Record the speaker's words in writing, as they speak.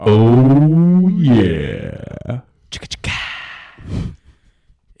Oh, yeah.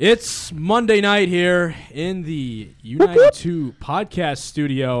 It's Monday night here in the U92 podcast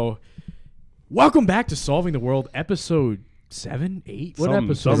studio. Welcome back to Solving the World, episode 7, 8? What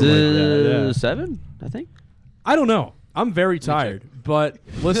episode? Something like that, yeah. 7, I think. I don't know. I'm very tired. But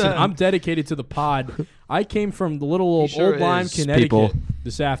listen, I'm dedicated to the pod. I came from the little old Lyme, Connecticut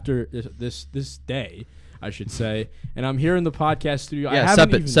this day, I should say. And I'm here in the podcast studio. Yeah, I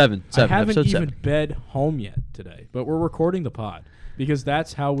haven't seven. I haven't episode even 7. bed home yet today. But we're recording the pod because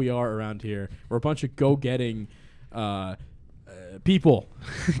that's how we are around here. We're a bunch of go-getting people.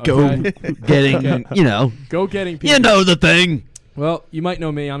 Okay? Go-getting, Go-getting people. You know the thing. Well, you might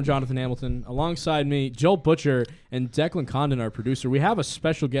know me. I'm Jonathan Hamilton. Alongside me, Joel Butcher and Declan Condon, our producer. We have a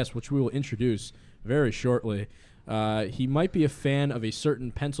special guest, which we will introduce very shortly. He might be a fan of a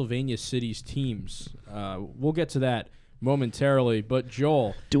certain Pennsylvania city's teams. We'll get to that momentarily. But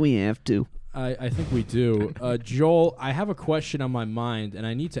Joel, Do we have to? I think we do. Joel, I have a question on my mind, and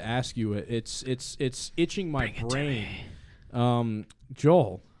I need to ask you it. It's itching my brain.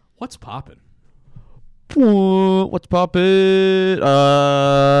 Joel, what's poppin'? What's poppin'?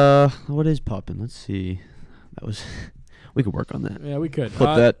 What is poppin'? Let's see. That was. We could work on that. Yeah, we could.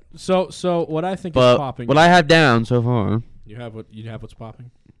 Flip that. So what I think But is popping. what I have down so far. You have what's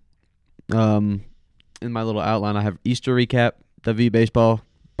popping. In my little outline, I have Easter recap, WV baseball,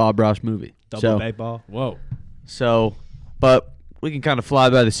 Bob Ross movie. Double baseball. Whoa. So, but we can kind of fly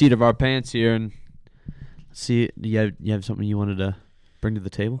by the seat of our pants here and see. You have something you wanted to bring to the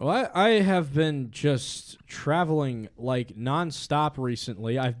table? Well, I have been just traveling like nonstop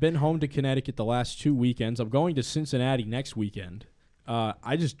recently. I've been home to Connecticut the last 2 weekends. I'm going to Cincinnati next weekend.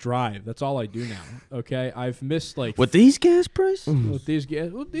 I just drive. That's all I do now. Okay, I've missed like with these gas prices. With these gas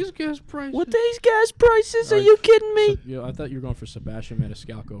prices. With these gas prices? Are Right. you kidding me? So, I thought you were going for Sebastian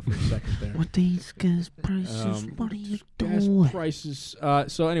Maniscalco for a second there. With these gas prices, what are you doing? Gas prices.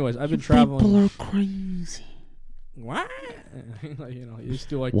 So, anyways, I've been traveling. People are crazy. What? You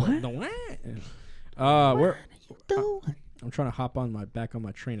still like What? the what? What are you doing? I'm trying to hop on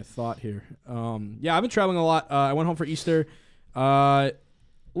my train of thought here. Yeah, I've been traveling a lot. I went home for Easter. A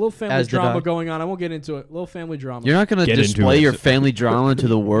little family As did drama I. going on. I won't get into it. Little family drama. You're not gonna Get into display it. your family drama to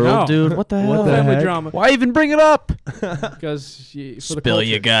the world, No. dude. What the hell? the family heck? drama Why even bring it up? because for the Spill culture.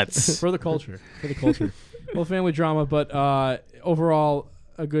 your guts. For the culture. Little family drama, but overall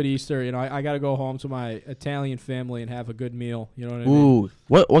a good Easter. I got to go home to my Italian family and have a good meal. You know what I mean? Ooh,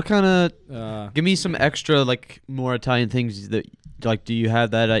 what kind of? Give Give me some extra, like, more Italian things that, like, do you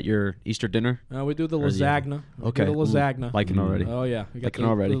have that at your Easter dinner? we do the Or the- lasagna. Okay. We do the lasagna. Liking already. Oh yeah, we got Liking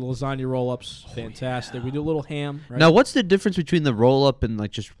already. the lasagna roll-ups. Fantastic. We do a little ham. Right? Now, what's the difference between the roll up and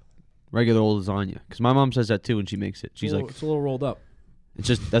like just regular old lasagna? Because my mom says that too when she makes it. She's like, it's a little rolled up. it's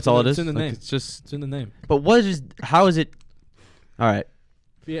just that's all it is. It's in the Like, name. It's just. It's in the name. But what is? How is it? All right.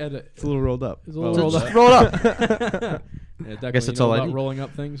 If you had It's a little rolled up. It's a little So rolled just up. roll it up. Yeah, Declan, guess you that's know all I about need. rolling up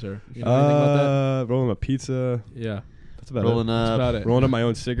things, or you know anything about Rolling a pizza. that? Yeah, That's about Rolling it. that's up. about it. Rolling up my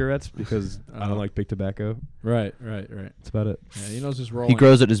own cigarettes because I Oh. don't like big tobacco. Right. That's about it. Yeah, he knows his rolling. He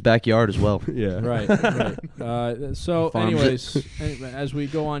grows it in his backyard as well. Yeah. Right. So, Farms anyways, as we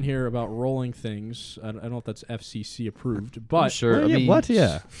go on here about rolling things, I don't know if that's FCC approved, but Sure. Well, I yeah, mean, what?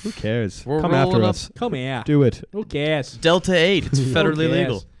 Yeah. Who cares? We're Come after rolling up. us. come here. Do it. Who cares? Delta 8. It's Who federally cares?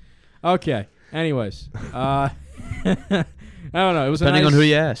 legal. Okay. Anyways, I don't know. It was Depending a nice, on who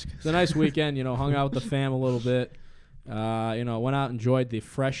you ask. It was a nice weekend. Hung out with the fam a little bit. Went out, enjoyed the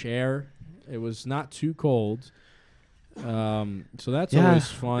fresh air. It was not too cold. So that's always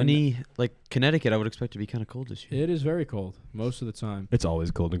fun. Like Connecticut, I would expect to be kind of cold this year. It is very cold most of the time. It's always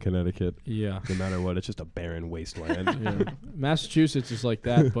cold in Connecticut. Yeah. No matter what. It's just a barren wasteland. Yeah. Massachusetts is like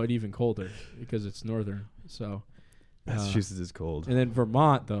that, but even colder because it's northern. So, Massachusetts is cold. and then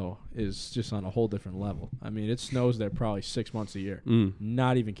Vermont though is just on a whole different level. I mean, it snows there probably 6 months a year.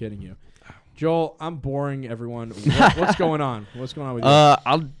 Not even kidding you, Joel. I'm boring everyone. What's going on? What's going on with you?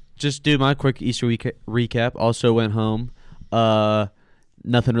 I'll just do my quick Easter week recap. Also went home.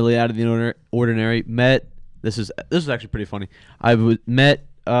 Nothing really out of the ordinary. Met. This is actually pretty funny. Met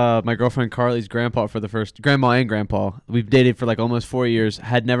my girlfriend Carly's grandma and grandpa. We've dated for like almost 4 years.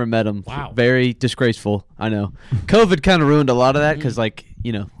 Had never met him. Wow. Very disgraceful. I know. COVID kind of ruined a lot of that because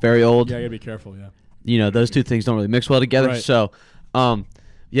very old. Yeah, you gotta be careful. Yeah. Those two things don't really mix well together. Right. So,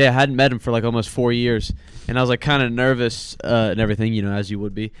 yeah, I hadn't met him for like almost 4 years, and I was like kind of nervous and everything, as you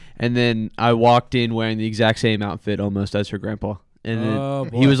would be. And then I walked in wearing the exact same outfit almost as her grandpa, and Oh,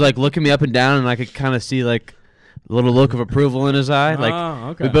 then boy. he was like looking me up and down, and I could kind of see like a little look of approval in his eye. Like Oh,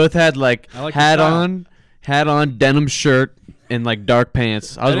 okay. we both had like I like your hat style. on denim shirt in like dark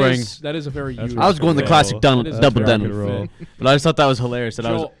pants. I was wearing. That is a very. That's you I was going the roll. classic That is a double very denim, good roll. fit. but I just thought that was hilarious that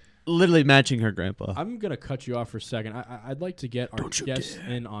I was Joel, literally matching her grandpa. I'm gonna cut you off for a second. I'd like to get our guests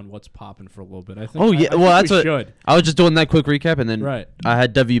in on what's popping for a little bit. I think. Oh, yeah, I well, think that's we what- should. I was just doing that quick recap, and then Right. I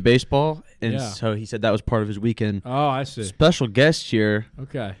had W baseball, and Yeah. so he said that was part of his weekend. Oh, I see. Special guest here,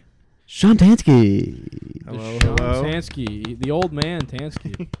 Okay. Sean Tanski. Hello, Sean hello. Tansky, the old man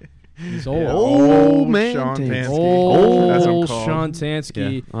Tansky. He's old. Yeah, Old man Sean Tansky. Tansky. Old That's what I'm called. Sean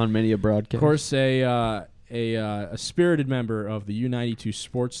Tansky. On many a broadcast. Of course, a spirited member of the U92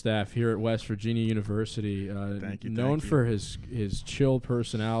 sports staff here at West Virginia University. Thank you, known thank you. for his chill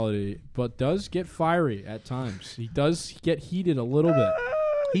personality, but does get fiery at times. He does get heated a little bit.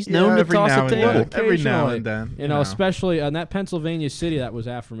 He's known to every toss now a and table. then. Every now Occasionally. and then. You know, especially in that Pennsylvania city that was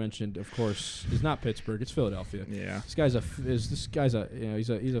aforementioned. Of course, is not Pittsburgh. It's Philadelphia. Yeah. This guy's he's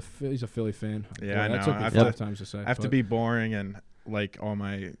a Philly fan. Yeah, Boy, I that know. took me I have 5 to- times to say. I have to but- be boring and like all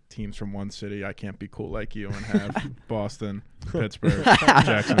my teams from one city. I can't be cool like you and have Boston, Pittsburgh,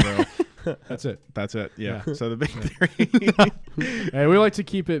 Jacksonville. That's it. That's it. Yeah. Yeah. So the big three. Hey, we like to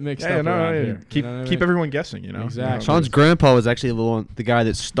keep it mixed up around here. Keep You know what I keep mean? everyone guessing. You know. Exactly. Sean's grandpa was actually the guy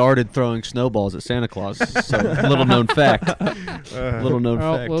that started throwing snowballs at Santa Claus. So little known fact. Little known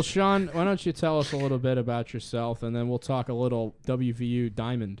fact. Well, Sean, why don't you tell us a little bit about yourself, and then we'll talk a little WVU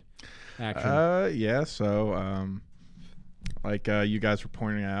Diamond action. Yeah. So, like you guys were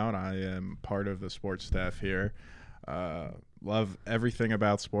pointing out, I am part of the sports staff here. Love everything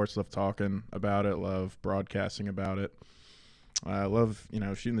about sports. Love talking about it. Love broadcasting about it. I love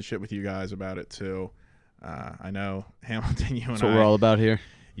shooting the shit with you guys about it too. I know Hamilton, That's what we're all about here.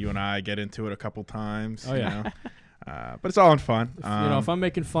 you and I get into it a couple times. Oh, yeah. But it's all in fun. If I'm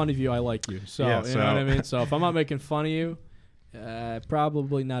making fun of you, I like you. So Yeah, you know what I mean. So if I'm not making fun of you,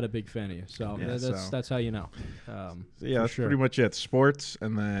 probably not a big fan of you. So Yeah, that's how you know. yeah, that's sure. pretty much it. Sports,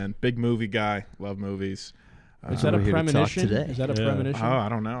 and then big movie guy. Love movies. Is that a we're here to talk premonition? today. Is that a Yeah. premonition? Oh, I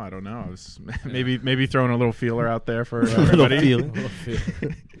don't know. I was maybe throwing a little feeler out there for Little everybody. feeler. A little feel.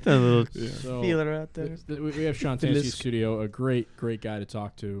 A little So, feeler out there. We have Sean Let's- Tansky's studio, a great guy to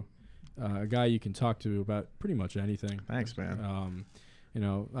talk to, a guy you can talk to about pretty much anything. Thanks, man.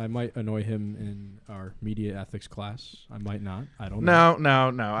 I might annoy him in our media ethics class. I might not. I don't know.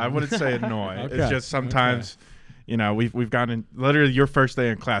 No. I wouldn't say annoy. Okay. It's just sometimes, we've gotten literally your first day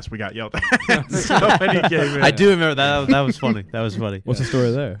in class, we got yelled at. So when he came in, I do remember that. That was funny. That was funny. What's the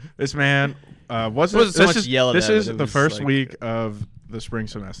story there? this man wasn't. wasn't so much yelling This at is it, it the was first like- week of the spring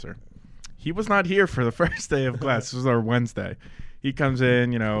semester. He was not here for the first day of class. This was our Wednesday. He comes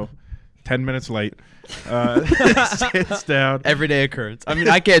in, 10 minutes late. Sits down. Everyday occurrence. I mean,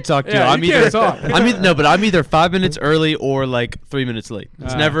 I can't talk to you. Yeah, I'm you either can't talk. but I'm either 5 minutes early or like 3 minutes late.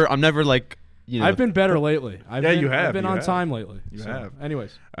 It's I'm never like I've been better lately. I've you have, I've been you on have. time lately. You So, have.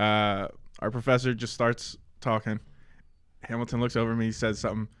 Anyways, Our professor just starts talking. Hamilton looks over me, says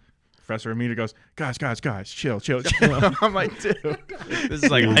something. Professor immediately goes, guys, chill. I'm like, dude. This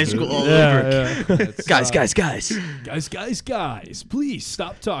is like high school all over. Yeah. it's, Guys. please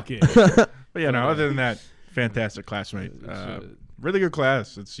stop talking. But other than that, fantastic classmate. Really good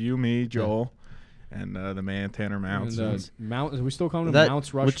class. It's you, me, Joel, and the man Tanner Mounts. And, Mount, are we still calling him That-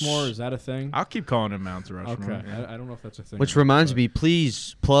 Mounts Rushmore? which- Is that a thing? I'll keep calling him Mounts Rushmore. Okay, I don't know if that's a thing. Which or not, reminds but- me,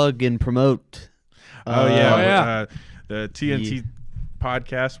 please plug and promote. Oh, yeah. Oh, yeah. The TNT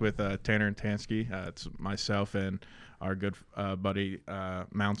podcast with Tanner and Tanski. It's myself and our good buddy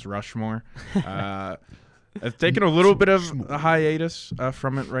Mounts Rushmore. I've taken a little bit of a hiatus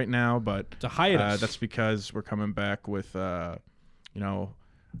from it right now, but It's a hiatus. that's because we're coming back with,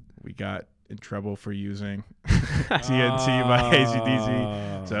 we got in trouble for using TNT by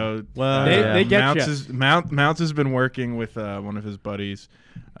ACDC. So Well, They get Mounts, ya. Mounts has been working with one of his buddies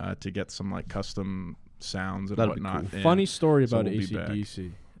to get some like custom sounds and That'd be whatnot. cool. in. Funny story so about we'll be back.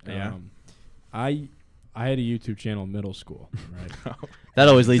 ACDC. Yeah. I had a YouTube channel in middle school, right? That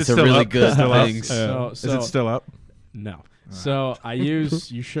always leads Is it to still really up? good Still up? things. So Is it still up? No. So I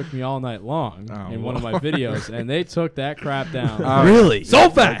used "You Shook Me All Night Long" Oh, in one of my videos, and they took that crap down. Really? So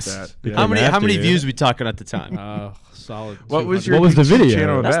Like fast. that. Yeah. How many After you. views we talking at the time? Solid. What was 200. your What was the YouTube video?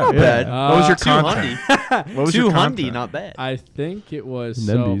 channel That's about? not bad. What was your Two content? hundy. What was Two your hundy, content? not bad. I think it was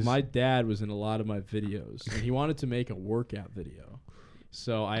Nembies. my dad was in a lot of my videos, and he wanted to make a workout video.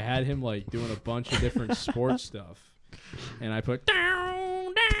 So I had him like doing a bunch of different sports stuff, and I put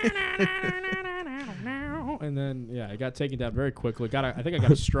and then I got taken down very quickly. I think I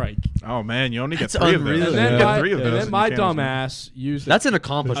got a strike. Oh man, you only get That's three of unreal. those. And then You Yeah. get my, three of and those. then in my your channels. dumbass used That's an a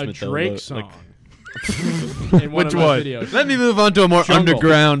accomplishment, though. Drake like- song in one Which of my one? videos. Let me move on to a more Jungle.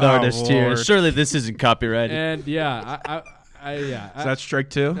 underground Oh, artist here. Lord. Surely this isn't copyrighted. And Is that strike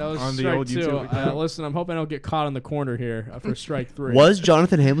 2 That was on the strike old 2. YouTube account? Listen, I'm hoping I don't get caught on the corner here for strike 3. Was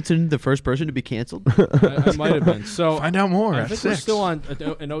Jonathan Hamilton the first person to be canceled? I might have been. So Find out more. I at think we're 6. still on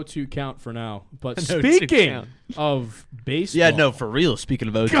an 0-2 count for now. But An 0-2 speaking count. of baseball, Yeah, no, for real. Speaking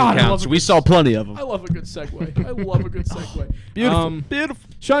of O2 God, I love counts, a we good saw plenty of them. I love a good segue. I love a good segue. Beautiful, beautiful.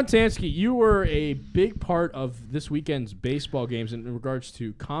 Sean Tanski, you were a big part of this weekend's baseball games in regards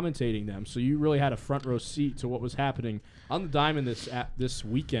to commentating them. So you really had a front row seat to what was happening on the diamond this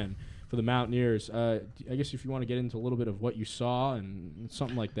weekend for the Mountaineers. I guess if you want to get into a little bit of what you saw and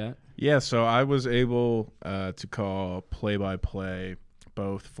something like that. Yeah, so I was able to call play-by-play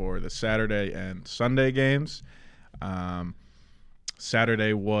both for the Saturday and Sunday games.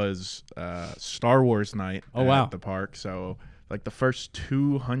 Saturday was Star Wars night at the park, so like the first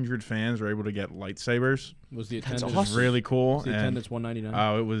 200 fans were able to get lightsabers. Was the attendance Which was really cool. Was the attendance 199?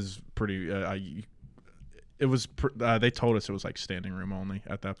 Oh, it was pretty. They told us it was like standing room only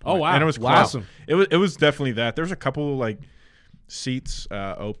at that point. Oh wow! And it was wow. awesome. It was definitely that. There was a couple like seats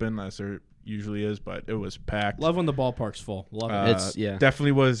open as there usually is, but it was packed. Love when the ballpark's full. Love it. It's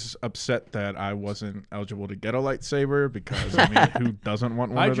Definitely was upset that I wasn't eligible to get a lightsaber because I mean, who doesn't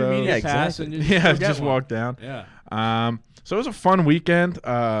want one Hide of your those? media Yeah, pass exactly. and Yeah, go get just one. walk down. Yeah. So it was a fun weekend.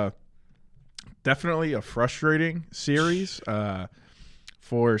 Definitely a frustrating series.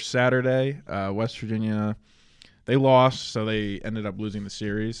 For Saturday, West Virginia, they lost, so they ended up losing the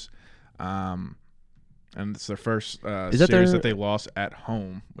series. And it's their first series that they lost at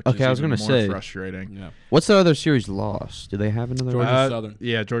home, which Okay, is I was even gonna more say. frustrating. Yeah. What's the other series lost? Do they have another Georgia one? Southern.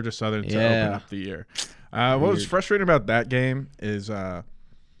 Yeah, Georgia Southern to Yeah. open up the year. What was Weird. frustrating about that game is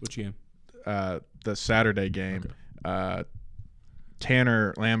Which game? the Saturday game. Okay.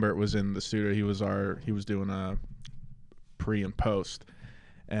 Tanner Lambert was in the studio. He was doing a pre and post,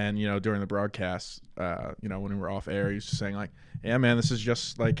 and during the broadcast, when we were off air, he was just saying like, "Yeah, man, this is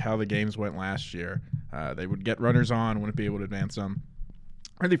just like how the games went last year. They would get runners on, wouldn't be able to advance them.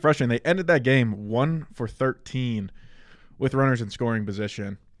 Really frustrating. They ended that game 1 for 13 with runners in scoring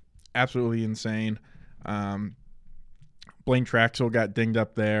position. Absolutely insane. Blaine Traxel got dinged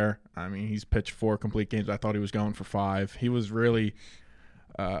up there. I mean, he's pitched 4 complete games. I thought he was going for 5. He was really,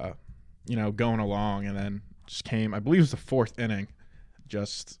 going along, and then just came. I believe it was the 4th inning.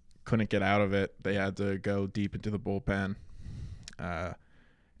 Just couldn't get out of it. They had to go deep into the bullpen.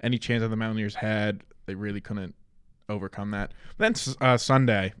 Any chance that the Mountaineers had, they really couldn't overcome that. Then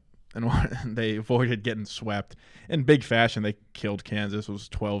Sunday, and they avoided getting swept in big fashion. They killed Kansas. It was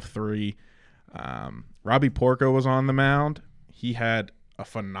 12-3. Robbie Porco was on the mound. He had a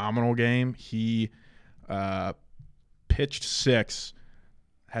phenomenal game. He pitched 6,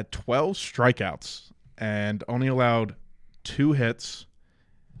 had 12 strikeouts, and only allowed 2 hits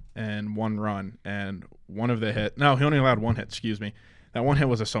and 1 run. And one of the hit, no, he only allowed 1 hit. Excuse me. That 1 hit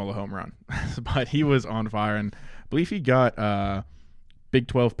was a solo home run, but he was on fire, and I believe he got Big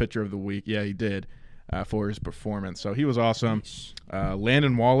 12 Pitcher of the Week. Yeah, he did. For his performance. So he was awesome. Nice.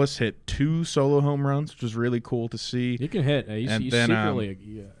 Landon Wallace hit 2 solo home runs, which was really cool to see. He can hit. He's then, secretly.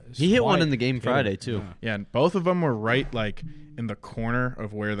 He hit one quiet in the game hitter. Friday, too. Yeah, and both of them were right like in the corner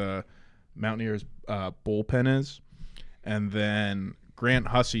of where the Mountaineers bullpen is. And then Grant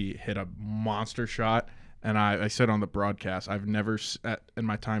Hussey hit a monster shot. And I said on the broadcast, I've never, in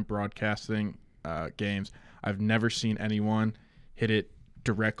my time broadcasting games, I've never seen anyone hit it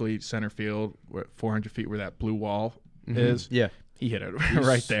directly center field, 400 feet where that blue wall is. Yeah. He hit it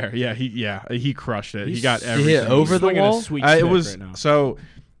right there. Yeah, he crushed it. He got He everything. hit over the Swinging a wall? sweet It stick was right now. so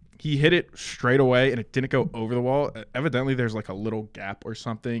he hit it straight away and it didn't go over the wall. Evidently, there's like a little gap or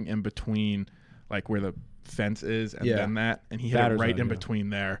something in between, like where the fence is and Yeah. then that, and he hit Batter's it right out, in yeah. between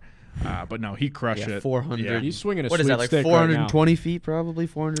there. But no, he crushed Yeah, it. 400. Yeah. He's swinging a What sweet is that, like stick 420 feet probably?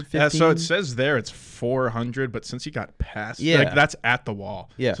 450? Yeah, so it says there it's 400, but since he got past, Yeah. like that's at the wall.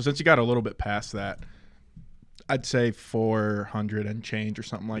 Yeah. So since he got a little bit past that, I'd say 400 and change or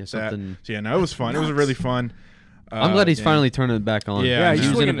something like that. something So yeah, no, it was fun. It was really fun. I'm glad he's game. finally turning it back on. Yeah, Yeah, I he's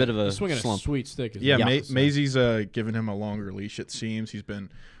know. he was in a swinging bit of a he's swinging slump. a sweet stick. Yeah, Yeah, Maisie's giving him a longer leash. It seems he's been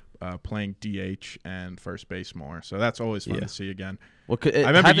playing DH and first base more, so that's always fun Yeah. to see again. Well, I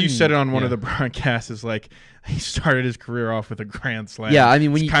remember you said it on one of the broadcasts. Is like he started his career off with a grand slam. Yeah, I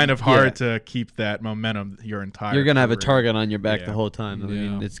mean, when it's you- kind of hard yeah. to keep that momentum your entire. You're gonna have a career. target on your back Yeah. the whole time. I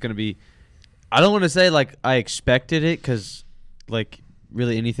mean, Yeah. it's gonna be. I don't want to say like I expected it because, like,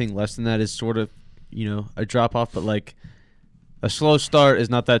 really anything less than that is sort of, a drop off. But like, a slow start is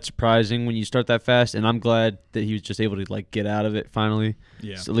not that surprising when you start that fast. And I'm glad that he was just able to like get out of it finally.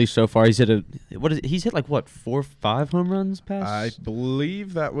 Yeah, So at least so far, he's hit he's hit like what 4 or 5 home runs past. I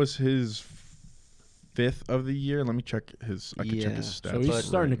believe that was his 5th of the year. Let me check his. I can check his stats. So he's But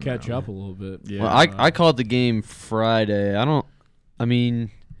starting to right catch now. up a little bit. Yeah. Well, I called the game Friday. I mean,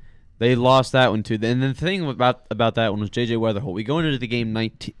 they lost that one too. And the thing about that one was J.J. Weatherholt. We go into the game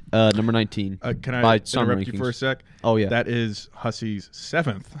number 19. Can I by some interrupt you for a rankings. sec? Oh yeah. That is Hussey's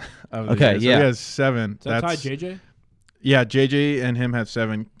 7th of the Okay, year. So yeah. he has 7. Is that tied JJ? Yeah, JJ and him have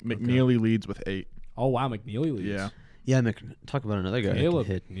 7. McNeely leads with 8. Oh, wow. McNeely leads. Yeah. Yeah, talk about another guy. Caleb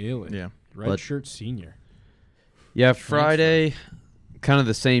Hit. McNeely. Yeah. Red But- shirt senior. Yeah, Friday, kind of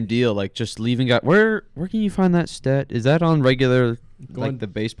the same deal. Like just leaving. Where can you find that stat? Is that on regular Go on like the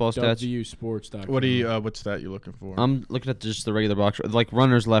baseball stats? WSports.com. What do you? What stat you looking for? I'm looking at just the regular box, like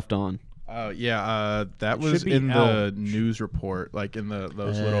runners left on. Yeah. That It was should be in L. the news report, like in those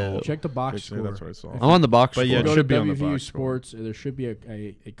little. Check the box pictures. score. That's what I saw. I'm on the box. But score. yeah, it Go should to be on the WVU box score. Sports. There should be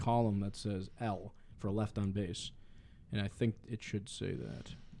a column that says L for left on base, and I think it should say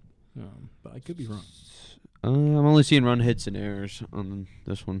that. But I could be wrong. I'm only seeing run hits and errors on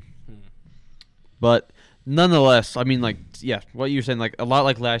this one. Hmm. But nonetheless, I mean, like, yeah, what you're saying, like, a lot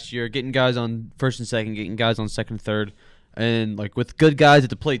like last year, getting guys on first and second, getting guys on second and third, and, like, with good guys at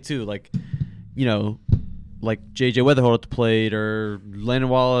the plate, too. Like, you know, like J.J. Weatherholt at the plate, or Landon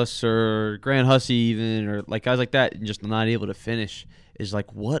Wallace, or Grant Hussey even, or, like, guys like that, and just not able to finish is,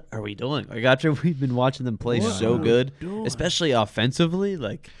 like, what are we doing? Like, after we've been watching them play What so are we good, doing? especially offensively,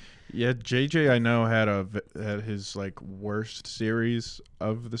 like... Yeah, JJ I know had his like worst series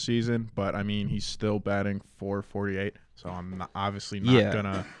of the season, but I mean he's still batting .448, so I'm obviously not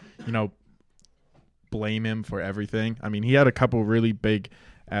gonna, blame him for everything. I mean he had a couple really big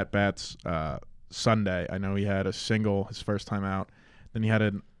at bats Sunday. I know he had a single his first time out, then he had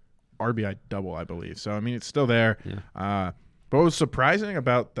an RBI double, I believe. So I mean it's still there. Yeah. But what was surprising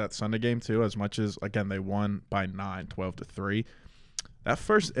about that Sunday game too, as much as again they won by 12-3. That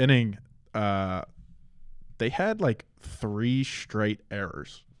first inning, they had like 3 straight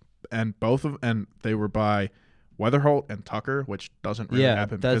errors, and they were by Weatherholt and Tucker, which doesn't really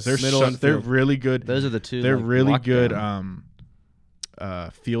happen because that's they're really good. Those are the two. They're like, really good lockdown.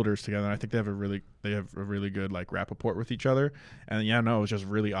 fielders together. I think they have a really good like rapport with each other. And it was just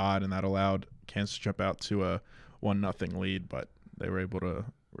really odd, and that allowed Kansas to jump out to a 1-0 lead, but they were able to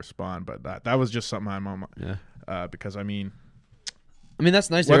respond. But that was just something I'm on because I mean that's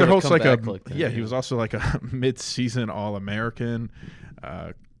nice. Weatherholt's like that, he was also like a mid-season All-American.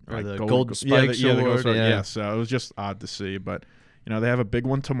 Or like the Golden Spikes the Gold Award, Spike, yeah. So it was just odd to see, but they have a big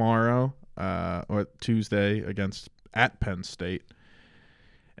one tomorrow or Tuesday at Penn State,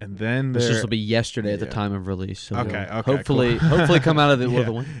 and then This will be yesterday at the Yeah. time of release. So Okay, they'll cool. hopefully come out of it with Yeah.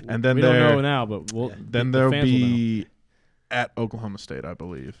 a win. and then we don't know now, but then the there'll fans will know. be at Oklahoma State, I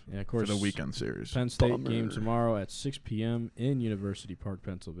believe, Yeah, of for course. the weekend series. Penn State Bummer. game tomorrow at 6 p.m. in University Park,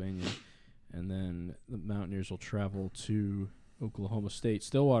 Pennsylvania. And then the Mountaineers will travel to Oklahoma State,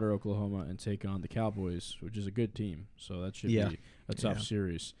 Stillwater, Oklahoma, and take on the Cowboys, which is a good team. So that should Yeah. be a tough Yeah.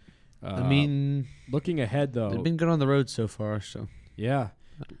 series. I mean, looking ahead, though. they've been good on the road so far. So Yeah.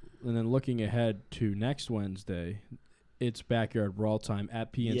 And then looking ahead to next Wednesday, it's Backyard Brawl time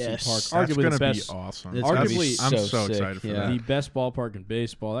at PNC Yes. Park. That's Arguably gonna the best, be awesome. It's gonna be Arguably- I'm so sick, excited for yeah. that. the best ballpark in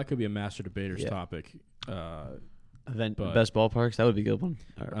baseball. That could be a master debaters Yeah. topic. event But- best ballparks, that would be a good one.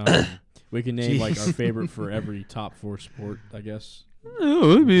 All right. We can name like our Jeez. favorite for every top 4 sport, I guess. That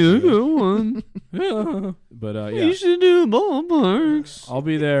would be a good one. But We yeah, should do ballparks. I'll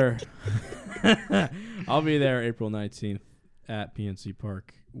be there. I'll be there April 19th at PNC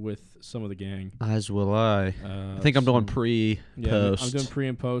Park with some of the gang. As will I. I think I'm doing pre-post. I'm doing pre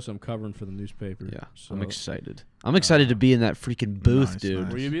and post. I'm covering for the newspaper. Yeah, so. I'm excited. I'm excited to be in that freaking booth, Nice, dude.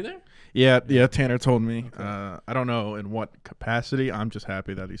 nice. Will you be there? Yeah. Tanner told me. Okay. I don't know in what capacity. I'm just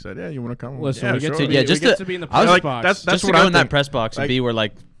happy that he said, "Yeah, you want to come?" Listen, yeah, we get sure. to be, Yeah, we just get to- to be in the I was press like, box. that's Just to what go I in that think. press box and Like- be where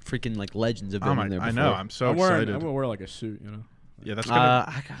like freaking like legends have been in there before. I know. I'm so I'm excited. gonna wear like a suit, you know. Yeah, that's gonna.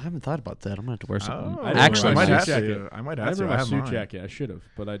 I haven't thought about that. I'm gonna have to wear something. Oh, Actually, I might my have suit to. jacket. I might I have never to. my I have suit mine. jacket. I should have,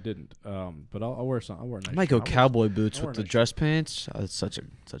 but I didn't. But I'll wear some. I'll wear a nice. I might go shirt. cowboy boots I'll wear with a the nice dress pants. That's such a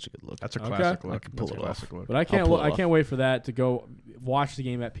good look. That's a Okay. classic I look. can pull That's a it off. classic look. But I can't. pull it I off. can't wait for that to go watch the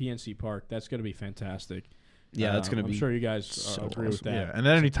game at PNC Park. That's going to be fantastic. Yeah, that's gonna I'm be sure you guys so agree with awesome. that. Yeah, and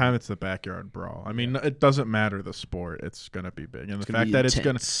then anytime it's the backyard brawl. I mean, it doesn't matter the sport; it's gonna be big, and It's the gonna fact be that it's gonna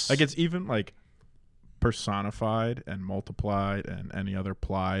intense. like it's even like personified and multiplied and any other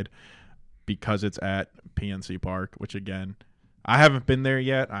plied because it's at PNC Park. Which again, I haven't been there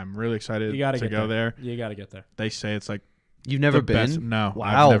yet. I'm really excited You got to go there. You got to get there. They say it's like You've never the been? best. No,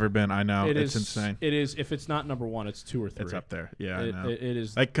 Wow. I've never been. I know It it's is insane. It is. If it's not number 1, it's 2 or 3. It's up there. Yeah, I It, know. it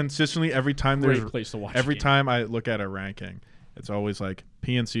is Like consistently every time a great there's place to watch. every a game. time I look at a ranking, it's always like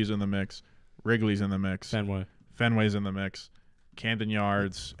PNC's in the mix, Wrigley's in the mix. Fenway's in the mix. Camden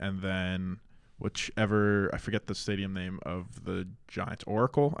Yards, and then whichever, I forget the stadium name of the Giants.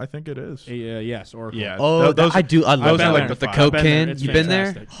 Oracle, I think it is. Yes, Oracle. Yeah. Oh, I do. I love I've that. been Like there. with the I've Coke been there. can. It's You been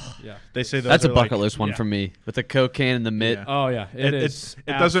there? fantastic. Yeah. They say those That's a are bucket like, list one yeah. for me. With the Coke can in the mitt. Yeah. Oh yeah, It is.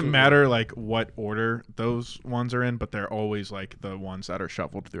 doesn't absolutely- matter like what order those ones are in, but they're always like the ones that are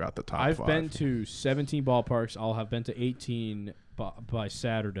shuffled throughout the top I've 5. been to 17 ballparks. I'll have been to 18 by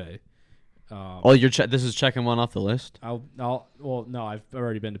Saturday. Oh, this is checking one off the list. Well, no, I've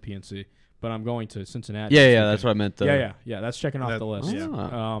already been to PNC, but I'm going to Cincinnati. Yeah, this yeah, weekend. that's what I meant. Though. Yeah. That's checking off the list. yeah.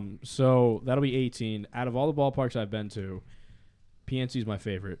 Ah. So that'll be 18. Out of all the ballparks I've been to, PNC is my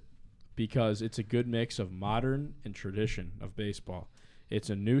favorite because it's a good mix of modern and tradition of baseball. It's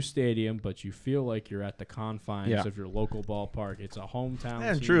a new stadium, but you feel like you're at the confines of your local ballpark. It's a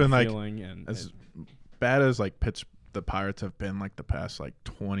hometown team true, and like feeling, and as bad as like the Pirates have been like the past like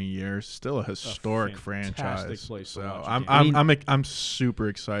 20 years, still a historic franchise. Place to So watch a game. I'm super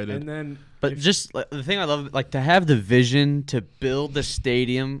excited. And then, But just like, the thing I love, like to have the vision to build the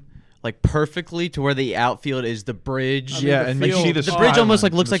stadium like perfectly to where the outfield is the bridge. I mean, yeah, the and you field- see the The bridge almost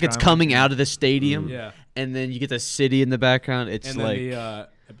like skylines, looks the like it's skylines. coming out of the stadium, yeah, and then you get the city in the background. It's and like then the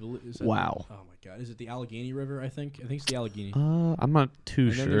I believe, is that wow. oh my God, is it the Allegheny River? I think it's the Allegheny. I'm not too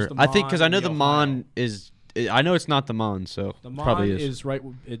And then there's sure. the I think because I Mon know and the the Mon Ohio. is. I know it's not the Mon, so The Mon probably is. is right.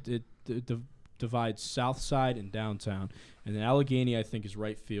 It divides South Side and downtown, and then Allegheny I think is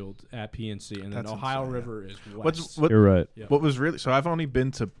right field at PNC, and then That's Ohio insane, River is west. You're right. Yeah. What was really so I've only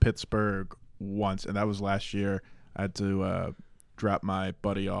been to Pittsburgh once, and that was last year. I had to drop my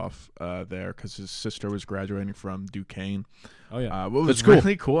buddy off there because his sister was graduating from Duquesne. Oh yeah, What was That's cool.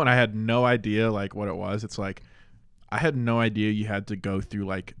 really cool, and I had no idea like what it was. It's like I had no idea you had to go through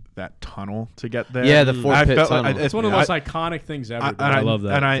like that tunnel to get there. Yeah, the Fort I Pitt felt tunnel. it's one of the most iconic things ever. I love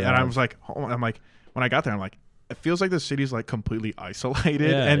that. And I drive. was like, I'm like, when I got there, I'm like, it feels like the city's like completely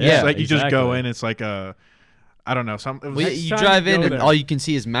isolated, Yeah, and yeah, just like you just go exactly. in, it's like a, I don't know, it was Well, Next you time drive you in go and there- all you can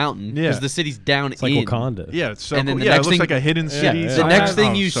see is mountain because Yeah. the city's down It's like in. Wakanda. yeah, it's so And then cool. the Yeah, it next looks thing- like a hidden city. yeah. The I next have-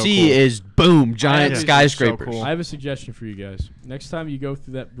 thing Oh, you so see cool. is boom, giant Yeah, it's skyscrapers. so cool. I have a suggestion for you guys. Next time you go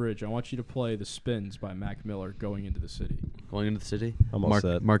through that bridge, I want you to play "The Spins" by Mac Miller going into the city. Going into the city. I'm all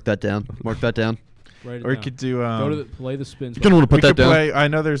set. Mark that down. Mark that down. Write it Or you down. could do Go to play "The Spins." You're gonna want to we put that could down. play. I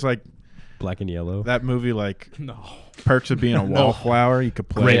know there's like Black and yellow. that movie like No. Perks of Being a Wallflower. You could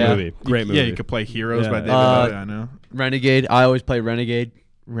play. Great Yeah. movie. Great movie. Yeah, you could play Heroes by Yeah. David Bowie. I know. Renegade. I always play Renegade.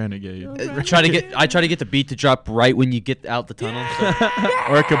 Renegade. I try to get the beat to drop right when you get out the tunnel. So.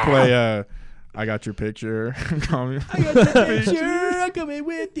 Or I could play I Got Your Picture. Call me. I'm coming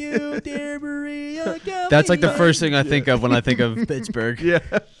with you, dear Maria. That's like the first thing I think of when I think of Pittsburgh. Yeah.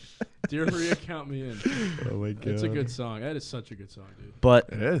 Dear Maria, count me in. Oh my god. It's a good song. That is such a good song, dude. But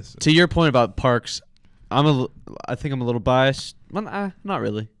It is. to your point about parks, I think I'm a little biased. Well, not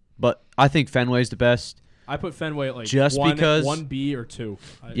really, but I think Fenway's the best. I put Fenway at like Just because- 1B or 2.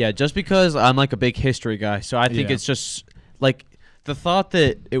 Yeah, just because I'm like a big history guy, so I think Yeah. it's just like the thought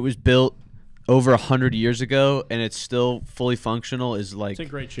that it was built over 100 years ago and it's still fully functional is like It's in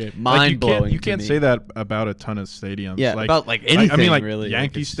great shape. mind blowing. You can't say that about a ton of stadiums. Yeah, like, about like anything. I mean, like really.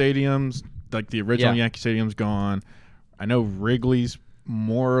 Yankee it's- stadiums, like the original Yeah. Yankee Stadium's gone. I know Wrigley's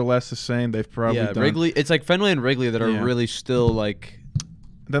more or less the same. They've probably Yeah, done. Wrigley. It's like Fenway and Wrigley that are Yeah. really still like.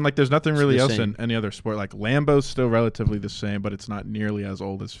 Then like there's nothing It's really the else same. in any other sport. Like Lambeau's still relatively the same, but it's not nearly as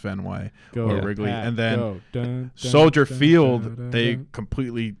old as Fenway Go, or Yeah. Wrigley. Pat, And then go. Dun, dun, Soldier dun, Field, dun, dun, they dun.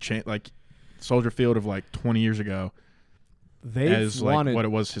 completely changed. Like Soldier Field of like 20 years ago They've as like wanted. what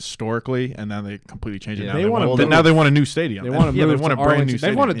it was historically, and then they completely changed it. Yeah. Now They they, wanna want. move- Now they want a new stadium. They want to yeah, move they want to a brand new Arlington.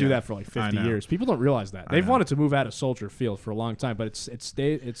 stadium. They've wanted to do Yeah. that for like I 50 know. years. People don't realize that. I They've know. wanted to move out of Soldier Field for a long time, but it's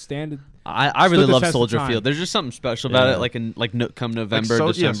standard. I Stood really the love test of Soldier time. Field. There's just something special about Yeah. it. Like in come Like November, Yeah,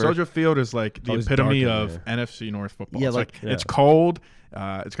 December. Soldier Field is like the Always epitome dark in of there. NFC North football. Yeah, It's like- like it's cold.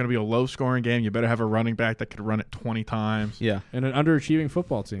 It's going to be a low-scoring game. You better have a running back that could run it 20 times. Yeah, And an underachieving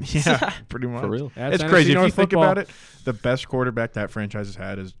football team. Yeah, pretty much. for real. That's It's NFC crazy. If North you think football. about it, the best quarterback that franchise has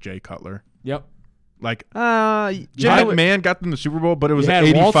had is Jay Cutler. Yep. Like Jim Jim I- McMahon got them the Super Bowl, but it was You the had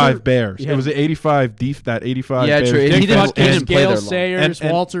 85 Walter- Bears. you It had- was the 85 that 85 Yeah, Bears. true. And Dick he didn't- Butkus, he didn't play Gail there long. Sayers,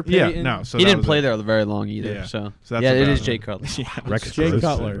 Walter yeah, Payton. no, so he that didn't was play it. there very long either. Yeah. So, So that's yeah, it about is it. Jay Cutler. Rex Jay Gross.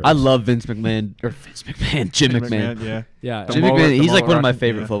 Cutler. I love Vince McMahon Jim McMahon. Yeah, Yeah. The Jim mullet- McMahon. the He's like mullet one of my Russian,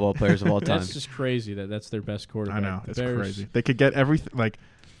 favorite yeah. football players of all time. That's just crazy that's their best quarterback. I know. The It's Bears- crazy. They could get everything, like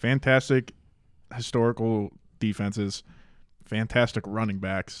fantastic historical defenses, fantastic running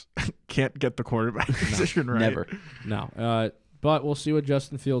backs. Can't get the quarterback position right. Never. No. But we'll see what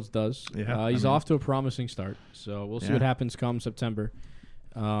Justin Fields does. Yeah, He's I mean- off to a promising start. So we'll see Yeah. what happens come September.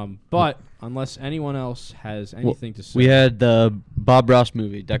 But unless anyone else has anything to say, We had the Bob Ross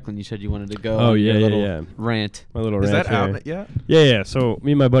movie. Declan, you said you wanted to go. Oh, on yeah, your yeah, little yeah. rant. My little Is rant that here. out yet? Yeah. So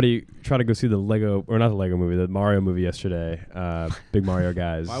me and my buddy tried to go see the not the Lego movie, the Mario movie yesterday. Big Mario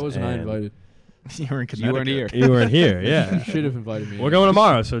guys. why wasn't I and invited? You were in Connecticut. You weren't here. You weren't here. You Yeah. should have invited me. We're going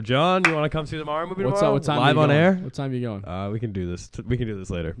tomorrow. So John, you want to come see the Mario movie What's tomorrow? up? What time? Live are you on going? air. What time are you going? We can do this. We can do this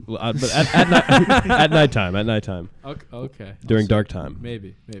later. But at night, at nighttime. At nighttime. Okay. During I'll see. dark time.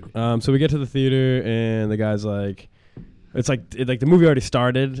 Maybe. So we get to the theater and the guy's like, it's like the movie already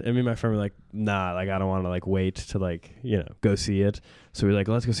started, and me and my friend were like, nah, like I don't want to like wait to go see it. So we're like,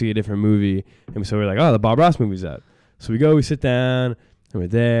 let's go see a different movie, and so we're like, oh, the Bob Ross movie's out. So we sit down, and we're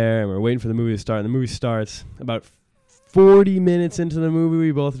there, and we're waiting for the movie to start. And the movie starts about 40 minutes into the movie.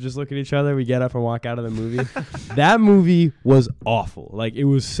 We both just look at each other. We get up and walk out of the movie. That movie was awful. Like it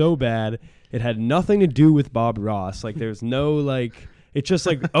was so bad. It had nothing to do with Bob Ross. Like there's no like. It's just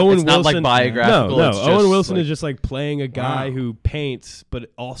like Owen It's Wilson. not like biographical. No, it's Owen just Wilson like, is just like playing a guy Wow. who paints, but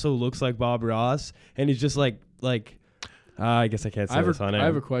also looks like Bob Ross, and he's just like I guess I can't say this on air. I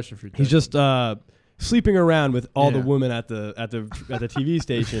have a question for you. He's just sleeping around with all the Yeah. women at the TV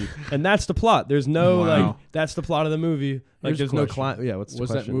station, and that's the plot. There's no Wow. like that's the plot of the movie. Like Here's there's a no question. Yeah, what's the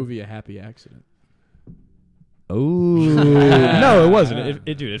Was question? that movie a happy accident? Oh no, it wasn't.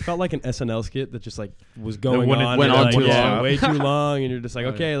 It felt like an SNL skit that just like was going went on. on like, too long. way too long, and you're just like, Oh,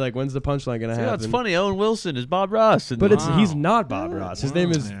 okay, like when's the punchline gonna See, happen? that's funny. Owen Wilson is Bob Ross. But Wow. he's not Bob Ross. His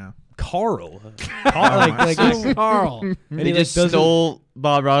name is Yeah. Carl. I see. Carl. and they he just doesn't- stole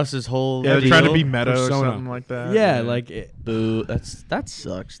Bob Ross's whole. Yeah, they're trying to deal. be meta or Persona. something like that. Yeah, like Boo. That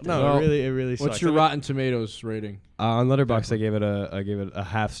sucks. dude. no, Well, it really sucks. What's your I mean, Rotten Tomatoes rating? on Letterboxd? I gave it a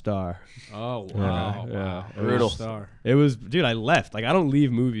half star. Oh Yeah, wow, yeah. wow. Brutal. Star. It was, dude. I left. Like I don't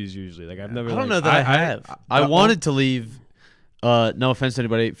leave movies usually. Like I've never. I don't like, know that I have. I wanted to leave. No offense to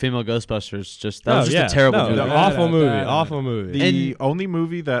anybody. Female Ghostbusters. Just that was just a terrible no, movie. the Yeah, awful that- movie. that- Awful movie. The only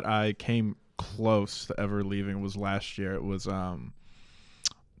movie that I came close to ever leaving was last year. It was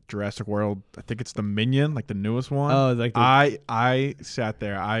Jurassic World. I think it's the Minion, like the newest one. Oh, like the- I sat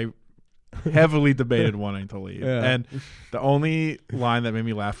there. I heavily debated wanting to leave, Yeah. and the only line that made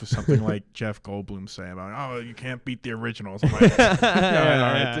me laugh was something like Jeff Goldblum saying about, "Oh, you can't beat the originals." I'm like, all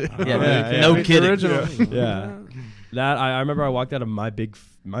right. Yeah, no Make the kidding. original. Yeah. That I remember I walked out of my big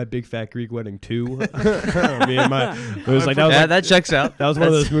fat Greek wedding 2. Me and my it was like that was Yeah, like, that checks out. that was one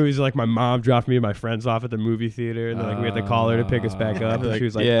of That's- those movies like my mom dropped me and my friends off at the movie theater, and then like we had to call her to pick us back up, and Like, she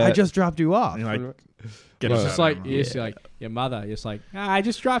was like, yeah. "I just dropped you off." And you're like, get Well, us It's out like of it's here. like your mother. It's like I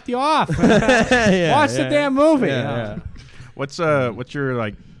just dropped you off. Yeah, Watch the yeah. damn movie. Yeah, What's your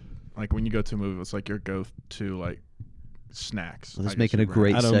like when you go to a movie? What's like your go to like snacks? Well, this I is making guess a you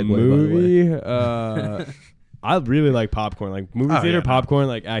great At a segue, by the way. movie, I really like popcorn. Like movie Oh, theater yeah, no. popcorn,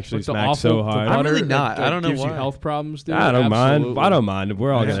 like actually With the smacks so awful- the hard. I'm butter really that- not. that I don't know gives you why. health problems, dude. I don't mind. Absolutely. I don't mind.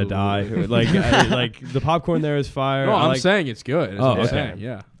 We're all gonna Absolutely. die. Like like the popcorn there is fire. No, I I'm like, saying it's good. That's Oh, what I'm okay. saying.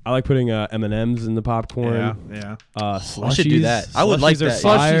 Yeah. I like putting M&Ms in the popcorn. Yeah. Slushies. I should do that. I would like Slushies are that.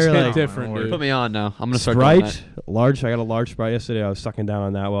 fire, Slushies hit like, different, Lord. dude. Put me on now. I'm gonna start doing that. Sprite, large. I got a large Sprite yesterday. I was sucking down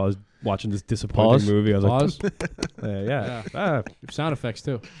on that while I was watching this disappointing Pause. movie. I was Pause. like, yeah. Sound effects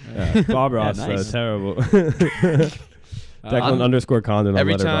too. Yeah. Bob Ross, nice. terrible. Declan _ Condon on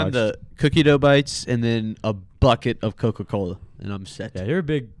Every time Letterboxd. the cookie dough bites and then a bucket of Coca-Cola, and I'm set. Yeah, you're a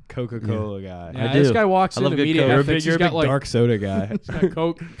big Coca-Cola guy. Yeah, I do. This guy walks I in love good immediate Coke. ethics. You're a He's big got like dark soda guy. he's got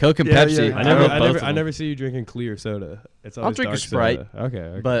Coke. Coke and Yeah, Pepsi. yeah. I love both of I them. never see you drinking clear soda. It's I'll always drink a dark Sprite. soda.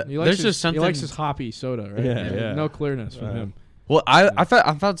 Okay. But He likes there's his, just something. He likes his hoppy soda, right? Yeah, yeah. No clearness from him. Well, I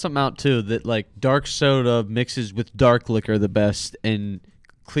found something out too that like dark soda mixes with dark liquor the best, and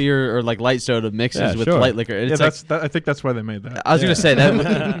clear or like light soda mixes Yeah, with sure. light liquor. And Yeah, it's like, I think that's why they made that. I was gonna say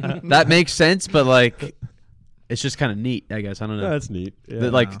that that makes sense, but like it's just kind of neat. I guess I don't know. That's neat. Yeah,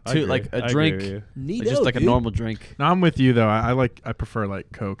 That, like I two, agree. like I a agree drink, with you. like, just like a normal drink. No, I'm with you though. I prefer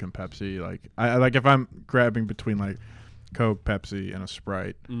like Coke and Pepsi. Like I like if I'm grabbing between like Coke, Pepsi, and a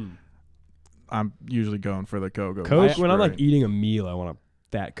Sprite, I'm usually going for the Coke. over Coke. the When I'm like Sprite. eating a meal, I want a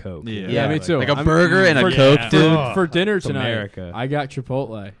fat Coke. Yeah. Yeah, me like- too. Like a I'm- burger and a for- Coke, yeah. dude. Oh. For dinner It's tonight, America. I got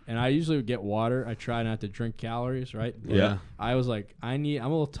Chipotle, and I usually get water. I try not to drink calories, right? But Yeah. I was like, I'm a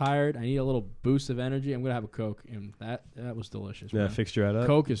little tired. I need a little boost of energy. I'm gonna have a Coke, and that was delicious. Yeah, man. fixed you right up.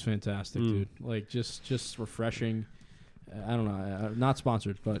 Coke is fantastic, dude. Like just refreshing. I don't know, not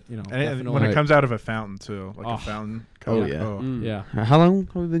sponsored, but you know, And definitely. when it comes out of a fountain too, like Oh. a fountain Oh, Coke. yeah. yeah. How long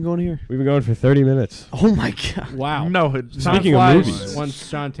have we been going here? We've been going for 30 minutes. Oh my god! Wow. No, Time Speaking of flies movies. once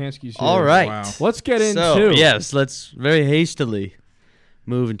John Tanski's here. All right. Wow. Let's get into So yes, let's very hastily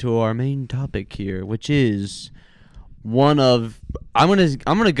move into our main topic here, which is I'm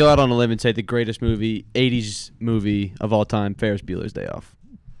gonna go out on a limb and say the greatest movie, 80s movie of all time, Ferris Bueller's Day Off.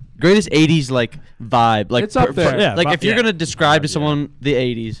 Greatest 80s like vibe, like It's up there. Yeah, like if you're yeah. gonna describe to someone the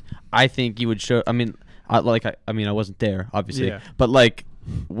 80s, I think you would show. I mean, I wasn't there, obviously, Yeah. but like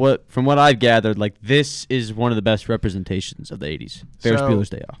from what I've gathered, like this is one of the best representations of the 80s. Ferris So- Bueller's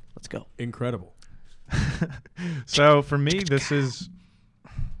Day Off. Let's go. Incredible. So for me, this is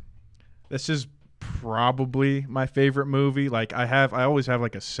probably my favorite movie. Like I always have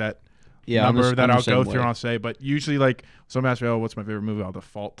like a set number that I'll go through and I'll say, but usually like someone asks me, oh, what's my favorite movie? I'll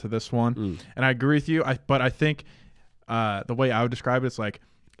default to this one. And I agree with you. But I think the way I would describe it's like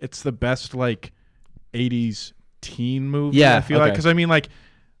it's the best like 80s teen movie. Yeah, I feel like okay. because I mean like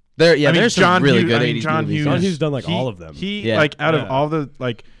there's some really good Hughes, 80s John movies. Hughes, John Hughes done like all of them. He like out of all the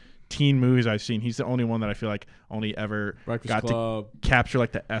like teen movies I've seen, he's the only one that I feel like only ever Breakfast got Club. to capture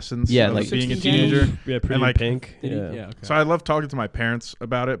like the essence Yeah, of like being a 16 teenager. Yeah, Pretty And, like, Pink. Did he- Yeah. okay. So I love talking to my parents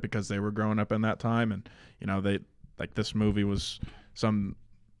about it because they were growing up in that time, and you know they like this movie was I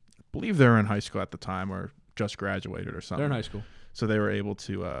believe they were in high school at the time or just graduated or something. They're in high school. So they were able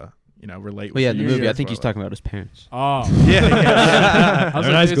to relate. Well, with yeah, in the years, movie, I think but, he's like- talking about his parents. Oh. Yeah, yeah. I was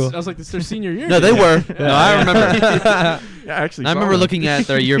They're in like, high it's- school. I was like, it's their senior year. No, they were. No, I remember. Yeah, actually, I saw remember them. looking at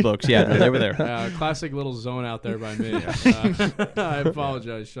their yearbooks. Yeah, no, they were there. Classic little zone out there by me. I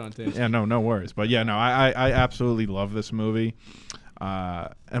apologize, Sean Tanski. Yeah, no worries. But yeah, no, I absolutely love this movie.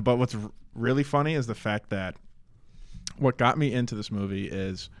 But what's really funny is the fact that what got me into this movie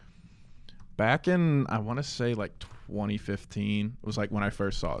is back in, I want to say like 2015. It was like when I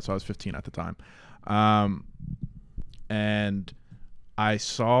first saw it. So I was 15 at the time. And I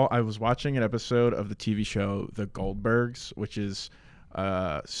was watching an episode of the TV show The Goldbergs, which is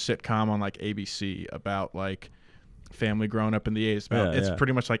a sitcom on like ABC about like family growing up in the 80s. It's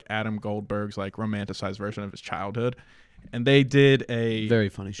pretty much like Adam Goldberg's like romanticized version of his childhood. And they did a Very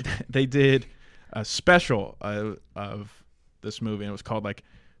funny show. they did a special of this movie, and it was called like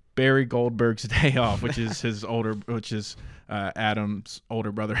Barry Goldberg's Day Off, which is Adam's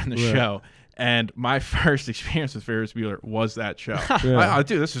older brother in the show. And my first experience with Ferris Bueller was that show.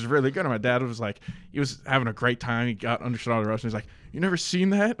 Dude, this is really good. And my dad was like, he was having a great time. He understood all the rest. And he's like, you never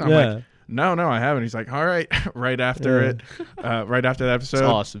seen that? And I'm like, no, I haven't. He's like, all right. Right after right after that episode. It's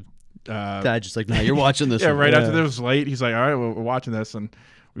awesome. Dad just like, no, you're watching this. Yeah, one. right after this was late. He's like, all right, we're watching this. And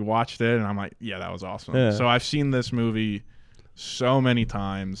we watched it. And I'm like, yeah, that was awesome. Yeah. So I've seen this movie so many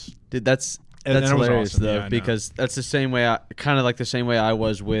times. Dude, that's And it was hilarious awesome. though, Yeah, I know. because that's the same way the same way I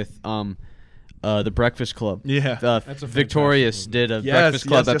was with the Breakfast Club. Yeah. That's a Victorious fantastic did a Breakfast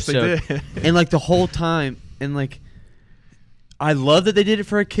Club episode, Yes, they did. and like the whole time, and like I love that they did it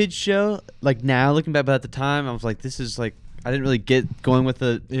for a kids show. Like now looking back, but at the time I was like, this is like I didn't really get going with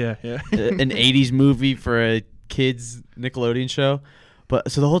an yeah. 80s movie for a kids Nickelodeon show. But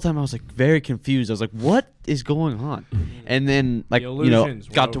so the whole time I was like very confused. I was like, what is going on? And then like The you know illusions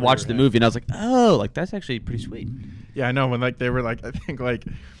went got to over watch your the head. movie and I was like, oh, like that's actually pretty sweet. Yeah, I know when like they were like I think like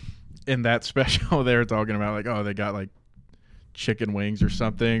in that special they were talking about like they got like chicken wings or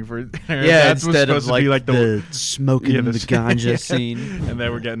something for dinner. Yeah, That's what's instead of supposed to like be like the smoking the ganja yeah. scene. And they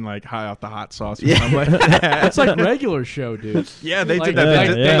were getting like high off the hot sauce or Yeah. something like that. That's like regular show, dude. Yeah, they Like, did that. like,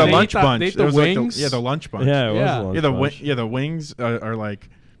 They did yeah. the They lunch ate bunch. they ate There the was, like, wings. the lunch bunch. Yeah, it was Yeah. a lunch Yeah, bunch. the wings are like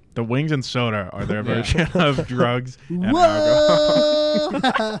the wings and soda are their version of drugs and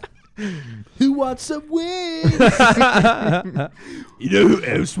alcohol. Who wants some wings? You know who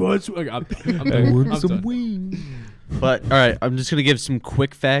else wants? I'm done. I'm done. But all right, I'm just gonna give some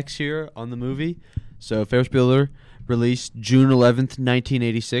quick facts here on the movie. So Ferris Bueller released June 11th,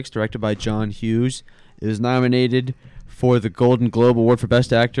 1986, directed by John Hughes. It was nominated for the Golden Globe Award for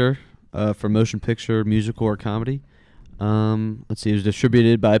Best Actor for Motion Picture, Musical, or Comedy. Let's see, it was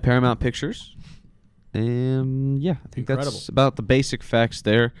distributed by Paramount Pictures. And yeah, I think Incredible. that's about the basic facts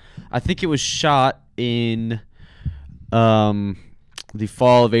there. I think it was shot in the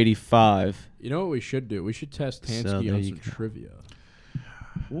fall of '85. You know what we should do? We should test So Tanski there on you some go. trivia.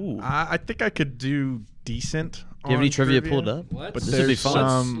 Ooh. I think I could do decent. Do you have any trivia pulled up? Let's, But this would be there's fun.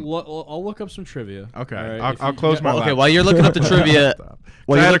 some- I'll look up some trivia. Okay, All right, if I'll you- close yeah. my. Well, okay, laptop. while you're looking up the trivia, I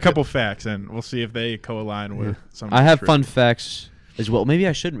you're had a looking- couple facts, and we'll see if they co-align with some. of I the have trivia. fun facts as well. Maybe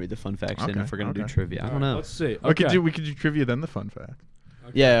I shouldn't read the fun facts then Okay, if we're gonna do okay. trivia. I All don't right, know. Let's see. We could Okay. do trivia then the fun fact.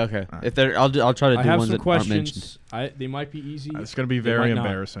 Yeah, okay. Alright. If they're, I'll try to I do have ones some that aren't mentioned. questions. They might be easy. It's going to be They very might not.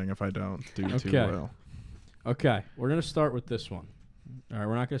 embarrassing if I don't do too Okay. well. Okay, we're gonna start with this one. All right,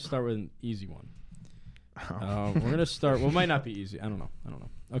 we're not gonna start with an easy one. We're gonna start. Well, it might not be easy. I don't know.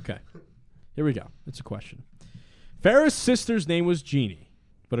 Okay, here we go. It's a question. Farrah's sister's name was Jeannie,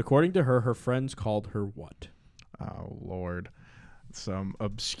 but according to her, her friends called her what? Oh Lord, some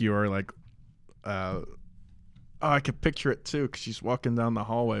obscure like. Oh, I could picture it too, because she's walking down the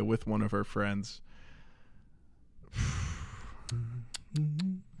hallway with one of her friends.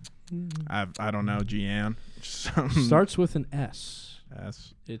 I don't know, Jeanne. Starts with an S.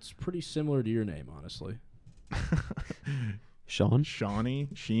 S. It's pretty similar to your name, honestly. Sean? Sheeny?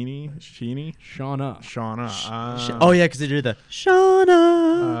 Shauna. Shauna. Oh, yeah, because they did the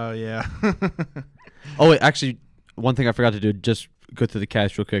Shauna. Yeah. Oh, wait, actually, one thing I forgot to do, just go through the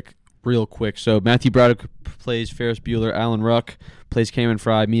cast real quick. So Matthew Broderick plays Ferris Bueller. Alan Ruck plays Cameron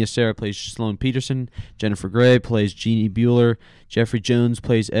Fry. Mia Sara plays Sloane Peterson. Jennifer Grey plays Jeannie Bueller. Jeffrey Jones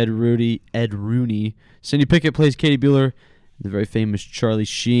plays Ed Rooney. Cindy Pickett plays Katie Bueller. The very famous Charlie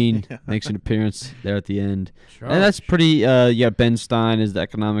Sheen makes an appearance there at the end. And that's pretty, Ben Stein is the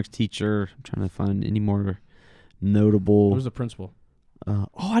economics teacher. I'm trying to find any more notable. Who's the principal?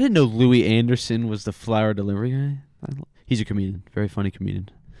 I didn't know Louis Anderson was the flower delivery guy. He's a comedian. Very funny comedian.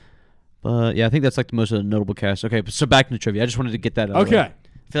 But, yeah, I think that's like the most notable cast. Okay, so back to the trivia. I just wanted to get that out of the way. I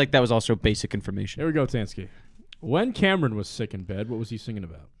feel like that was also basic information. Here we go, Tanski. When Cameron was sick in bed, what was he singing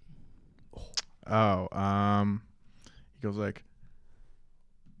about? He goes like,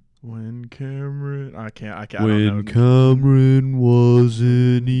 when Cameron, I don't know. When Cameron was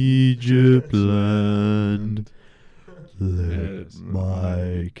in Egypt land, let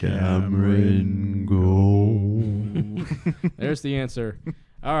my Cameron go. There's the answer.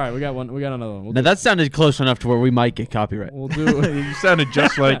 All right, we got another one. Now that sounded close enough to where we might get copyright. We'll do. You sounded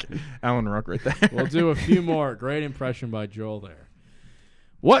just like Alan Ruck right there. We'll do a few more. Great impression by Joel there.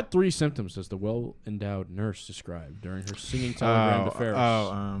 What 3 symptoms does the well-endowed nurse describe during her singing telegram to Ferris?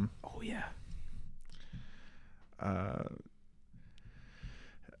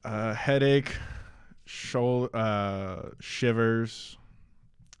 Headache, shoulder, shivers,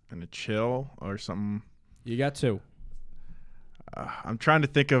 and a chill or something. You got 2. I'm trying to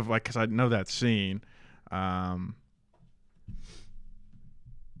think of because I know that scene. Yeah,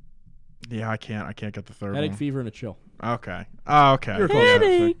 I can't get the third Headache, one. fever, and a chill. Okay. Oh, okay. You're close.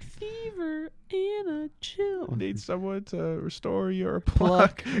 Headache, fever, and a chill. Need someone to restore your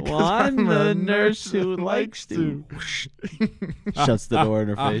pluck. Well, I'm the nurse who likes to. Shuts the door in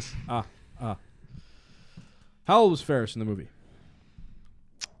her face. How old was Ferris in the movie?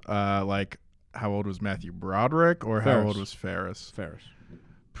 How old was Matthew Broderick, or Ferris. how old was Ferris? Ferris.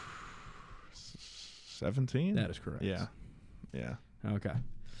 17? That is correct. Yeah. Okay,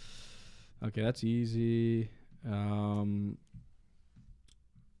 that's easy.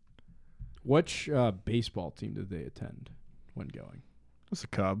 Which baseball team did they attend when going? It's the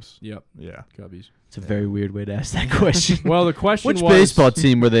Cubs. Yep. Yeah. Cubbies. It's a very weird way to ask that question. Well, the question Which was... baseball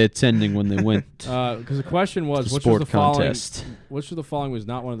team were they attending when they went? Because the question was, The which sport of the following... contest. Which of the following was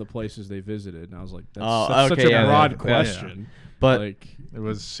not one of the places they visited? And I was like, that's, Oh, that's okay, such a yeah, broad yeah. question. But It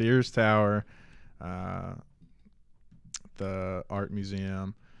was Sears Tower, the Art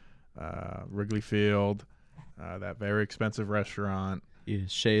Museum, Wrigley Field, that very expensive restaurant.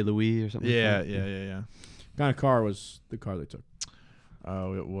 Chez Louis or something. Yeah. What kind of car was the car they took?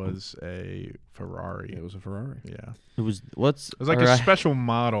 Oh, it was a Ferrari. It was a Ferrari. Yeah. It was It was like a special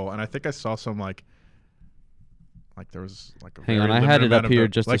model, and I think I saw some like there was like a Hang very on, I had limited it amount up of here the-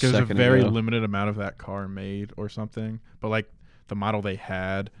 just a like there's a second very ago. limited amount of that car made or something, but like the model they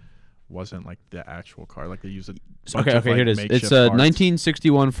had wasn't like the actual car. Like they used a bunch Okay, of, like, here it is. makeshift It's a parts.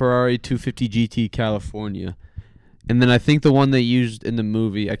 1961 Ferrari 250 GT California. And then I think the one they used in the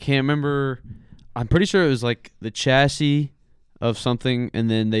movie, I can't remember. I'm pretty sure it was like the chassis of something, and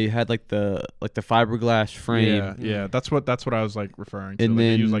then they had like the fiberglass frame. Yeah. That's what I was like referring to. And like, they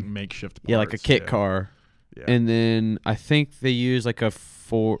then- use like makeshift parts. Yeah, like a kit car. Yeah. And then I think they used like the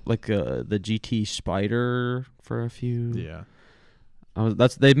GT Spider for a few. Yeah.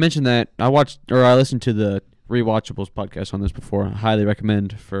 They mentioned that. I listened to the Rewatchables podcast on this before. I highly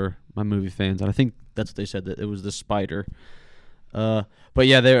recommend for my movie fans. And I think that's what they said, that it was the Spider. But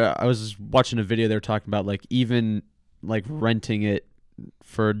yeah, I was watching a video. They were talking about like even like renting it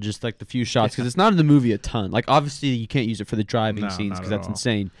for just like the few shots, because it's not in the movie a ton. Like obviously you can't use it for the driving No, scenes not because at that's all.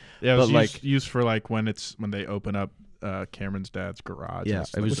 insane. Yeah, it was But, used for like when they open up Cameron's dad's garage. Yeah,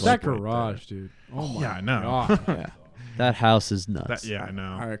 It's, it was What's like that right garage, dude? Oh my Yeah, I know. God. Yeah, that house is nuts. there. I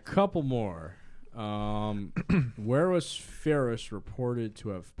know. All right, a couple more. Where was Ferris reported to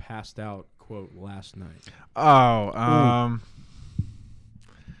have passed out, quote, last night?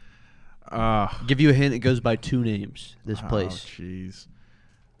 Give you a hint. It goes by 2 names. This place. Jeez.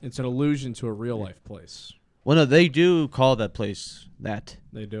 It's an allusion to a real-life place. Well, no, they do call that place that.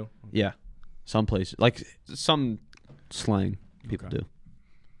 They do? Yeah, some places, like some slang people Okay. do.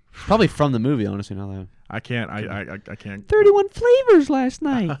 It's probably from the movie, honestly. Now that I can't. I can't. 31 flavors last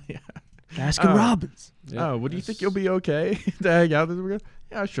night. Yeah. Baskin Robbins. Yeah, Oh, would you that's- think you'll be okay to hang out this weekend?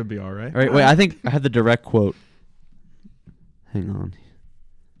 Yeah, I should be all right. All right, wait. I think I have the direct quote. Hang on.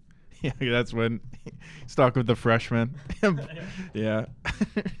 Yeah, that's when he's talking with the freshman. Yeah.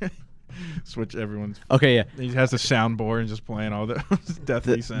 Switch everyone's. Okay, yeah. He has the soundboard and just playing all the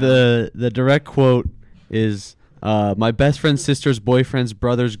deathly sounds. The direct quote is, my best friend's sister's boyfriend's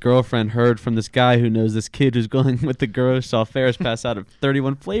brother's girlfriend heard from this guy who knows this kid who's going with the girl who saw Ferris pass out of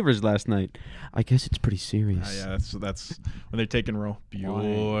 31 flavors last night. I guess it's pretty serious. Yeah, that's when they're taking roll.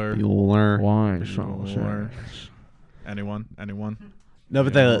 Bueller. Bueller. Anyone? No,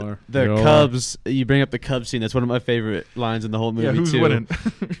 but Bueller. the Bueller. Cubs. You bring up the Cubs scene. That's one of my favorite lines in the whole movie. Yeah, who's too. winning?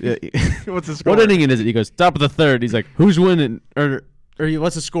 Yeah. What's the score? What inning is it? He goes top of the third. He's like, who's winning? Or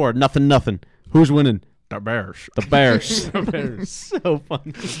what's the score? Nothing. Who's winning? The Bears. The Bears. The Bears. So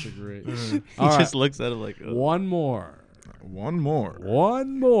funny. That's a great. He All just right. looks at him like, oh. One more. One more.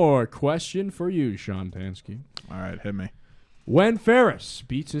 One more question for you, Sean Tanski. All right, hit me. When Ferris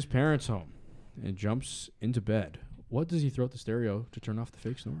beats his parents home and jumps into bed, what does he throw at the stereo to turn off the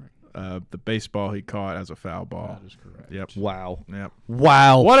fake snoring? The baseball he caught as a foul ball. That is correct. Yep. Wow. Yep.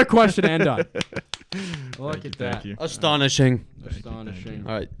 Wow. What a question to end on. Look Thank you, at that. thank you. Astonishing. Astonishing.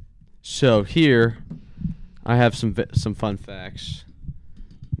 All right. So here, I have some fun facts.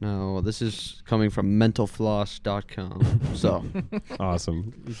 No, this is coming from mentalfloss.com. So,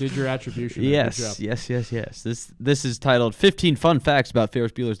 Awesome. You did your attribution. there. Good job. yes. This is titled 15 Fun Facts About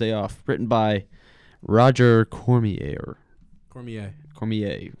Ferris Bueller's Day Off, written by Roger Cormier,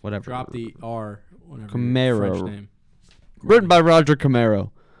 whatever. Drop the R. Whatever. Camaro. French name. Written by Roger Camaro.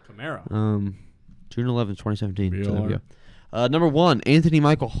 Camaro. June 11th, 2017. So there we Bueller. go. Number one, Anthony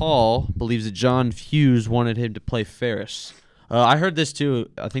Michael Hall believes that John Hughes wanted him to play Ferris. I heard this too.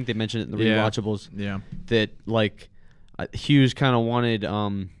 I think they mentioned it in the Yeah. rewatchables. Yeah. That like Hughes kind of wanted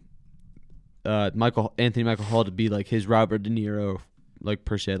Anthony Michael Hall to be like his Robert De Niro, like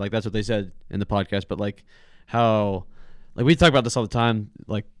per se. Like that's what they said in the podcast. But like how, like we talk about this all the time.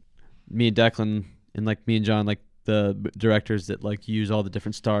 Like me and Declan and like me and John, like the directors that like use all the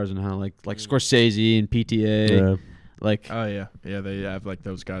different stars and how like Scorsese and PTA. Yeah. Like Oh yeah. Yeah, they have like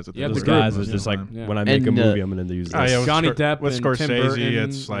those guys at the Yeah, Those the group guys group, is most just of like, the Yeah. when I make a And, movie, I'm going to use time. this. Yeah, with Johnny Scor- Depp with and Tim Scorsese, Burton,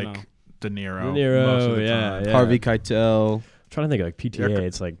 it's you like know. De Niro. De Niro, most of the yeah, time. yeah. Harvey Keitel, trying to think of like PTA. Yeah.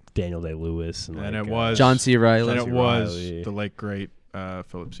 It's like Daniel Day-Lewis. And And like, it was John C. Reilly. And it John C. was Reilly. the late great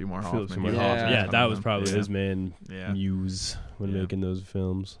Philip Seymour Hoffman. Philip Seymour Yeah. Hoffman. Yeah, Some that of was them. probably Yeah. his main Yeah. muse when Yeah. making those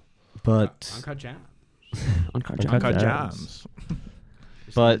films. but Uncut Gems. Uncut Uncut Gems. Jams.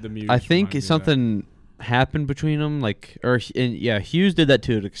 But The muse I think reminds me of something happened between them, like, Hughes did that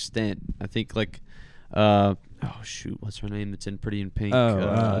to an extent. I think, like, oh shoot, what's her name? That's in Pretty in Pink.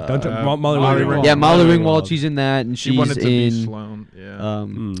 Molly Molly Ringwald. yeah, Molly Molly Ringwald. Ringwald. She's in that, and She she's wanted to be in. Sloane.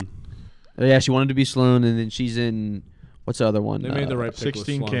 Yeah. Yeah, she wanted to be Sloane, and then she's in. What's the other one? They made the right pick.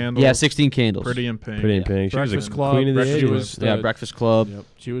 16 with Sloane. Candles. Yeah, 16 Candles. Pretty in Pink. Pretty in Yeah. Pink. She was Breakfast a Club. queen of the She 80s. was the- Yeah, Breakfast Club. Yep.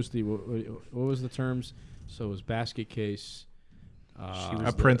 She was the what was the terms? So it was Basket Case. She was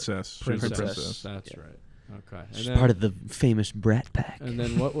A princess. She was a Princess. That's Yeah. right. Okay. And She's then, part of the famous Brat Pack. And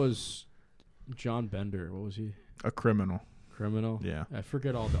then what was John Bender? What was he? A criminal. Criminal. Yeah. I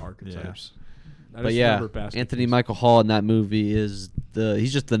forget all the archetypes. I But just yeah, remember Basket Anthony Case. Michael Hall in that movie is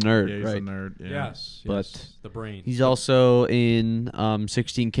he's just the nerd, Yeah, he's right? a nerd. Yeah. Yes. But yes, the brain. He's also in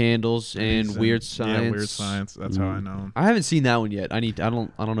 16 Candles and He's in- Weird Science. Yeah, Weird Science. That's how I know him. I haven't seen that one yet. I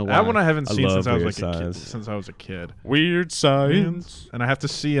don't know why. That one I haven't I seen love since I was Weird like a kid. Science. Since I was a kid. Weird Science. And I have to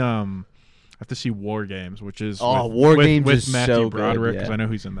see War Games, which is Oh, with, War with, Games with is Matthew so good, Broderick because yeah. I know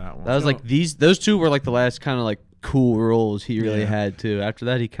he's in that one. That was like those two were like the last kind of like cool roles he really Yeah. had too. After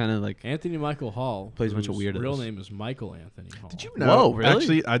that, he kind of like Anthony Michael Hall Plays a bunch of whose weirdos. real name is Michael Anthony Hall. Did you know? Whoa, really?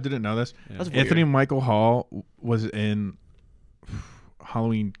 Actually, I didn't know this. Yeah. That's Anthony weird. Michael Hall was in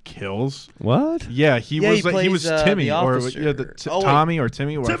Halloween Kills. What? Yeah, he Yeah, was he he was plays, Timmy the or officer. yeah, Oh, wait. Tommy or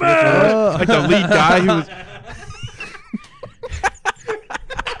Timmy. Or I forget the words. Like the lead guy who was.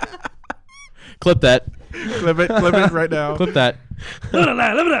 clip that, clip it right now. clip that.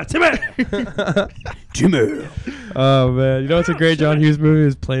 Timmy. Oh man, you know what's a great John Hughes movie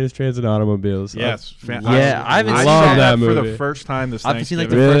is Planes, Trains, and Automobiles. Yes, Yeah, I haven't I seen saw that that for movie. the first time this I've seen like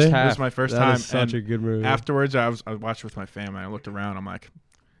the Thanksgiving. first Really? half. This was my first That time. is such and a good movie. Afterwards, I watched with my family. I looked around. I'm like,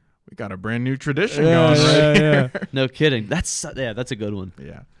 we got a brand new tradition Yeah, going right yeah, here. No kidding. That's a good one.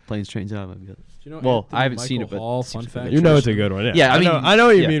 Yeah. Planes, Trains, Automobiles. Do you know Well, Anthony I haven't seen Michael it, but Hall, it fun seems fact. familiar. You know it's a good one. Yeah, Yeah, I mean, I know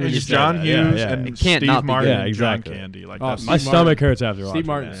what you yeah. mean when you It's say John that. Hughes Yeah, yeah. and It Steve can't not be Martin good. Yeah, and John exactly. Candy. Like Oh, that's My Steve stomach Martin. hurts after Steve watching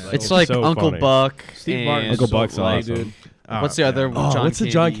Martin. that. Yeah. It's like so Uncle funny. Buck. Steve and Martin. Uncle so Buck's funny, awesome. dude. What's the other? What's the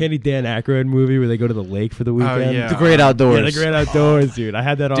John Candy Dan Aykroyd movie where they go to the lake for the weekend? yeah. The Great Outdoors. Yeah, The Great Outdoors, dude. I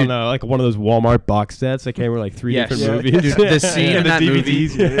had that on like one of those Walmart box sets that came with like 3 different movies. Dude, the scene in that movie.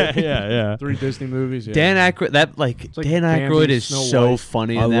 Yeah. 3 Disney movies. Yeah. Dan Aykroyd, Dan Aykroyd Bambi, is Snow so White.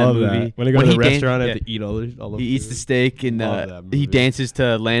 funny I in that love movie. that. When they go to the he restaurant, I have to eat all the He eats the food. steak and Love that movie. he dances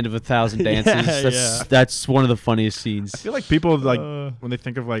to "Land of a Thousand Dances." That's one of the funniest scenes. I feel like people when they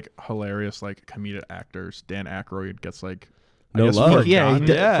think of like hilarious like comedic actors, Dan Aykroyd gets like No I guess love. Yeah, he forgotten.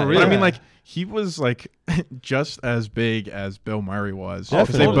 did- Yeah, for But real. I mean, like he was like just as big as Bill Murray was Oh,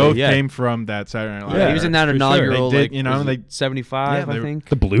 because they totally, both yeah. came from that Saturday Night Live. Yeah, he was in that for sure. inaugural, They did, like, you know, was they- it 75, yeah, I they- think.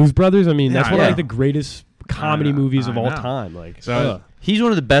 The Blues Brothers. I mean, that's Yeah, one I of like know. the greatest comedy I know, movies of I all know. time. Like, So- He's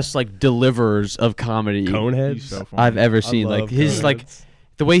one of the best like deliverers of comedy Coneheads. He's so funny. I've ever I seen. Like love his Coneheads. like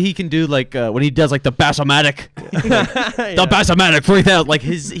the way he can do like when he does like the bassomatic, the bassomatic 3000. Like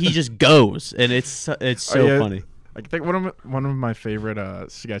he just goes and it's so yeah. funny. I think one of my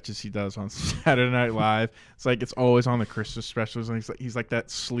favorite sketches he does on Saturday Night Live. It's like it's always on the Christmas specials, and he's like that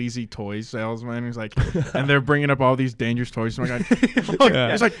sleazy toy salesman. He's like, and they're bringing up all these dangerous toys. And I'm like, look,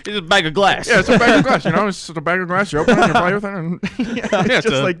 Yeah. he's like, It's a bag of glass. yeah, it's a bag of glass. You know, it's a bag of glass. You open it, you play with it, and it's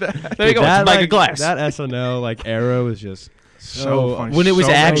just like that. There you go. It's a bag of glass. That SNL like era was just So funny. when it was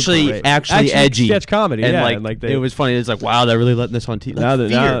So actually great. edgy sketch comedy, and yeah, like, they, it was funny. It's like, wow, they're really letting this on TV. now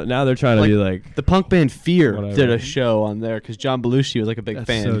they're trying to Like, be like the punk band Fear Whatever. did a show on there because John Belushi was like a big that's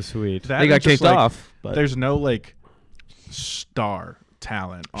fan. so sweet. That They got and just, kicked like, off. But There's no like star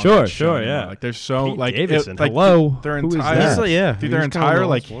talent. On Sure, that show sure, anymore. yeah. Like there's so Pete like Davidson, like hello. their Who is entire that? He's like, yeah, dude, their he's kinda entire the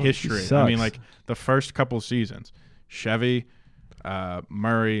like last one. history. He I mean, sucks. like the first couple seasons, Chevy,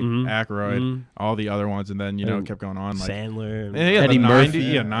 Murray, Mhm. Aykroyd, Mhm. all the other ones, and then it And kept going on. Like Sandler, yeah, Eddie the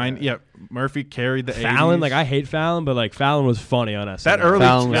Murphy. 90, Murphy carried the Fallon. 80s. Like I hate Fallon, but like Fallon was funny on SNL. that early,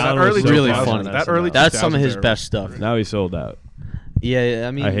 Fallon that was early so really 2000s, funny. That early that's some of 2000s his era. best stuff. Now he's sold out. Yeah,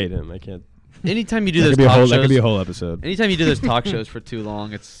 I mean, I hate him. I can't. anytime you do That those could, be a talk whole, that could be a shows, whole episode. anytime you do those talk shows for too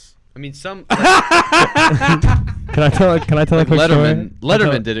long, it's. I mean, some Can I tell? Can I tell a like quick Letterman. story?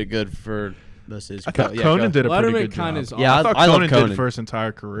 Letterman did it good for most of his. I thought yeah, Conan go. did a pretty Letterman good kind job. of is Yeah, I thought I love Conan Conan. did for his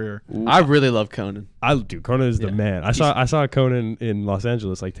entire career. I really love Conan. Dude, Conan is the Yeah. man. I saw Conan in Los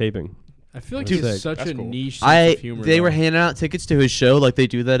Angeles, like taping. I feel like Dude, he's sick. such That's a cool. niche sense of humor. They though. were handing out tickets to his show like they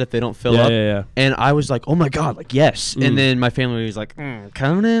do that if they don't fill Yeah, up. yeah. And I was like, oh my god, like yes. Mm. And then my family was like,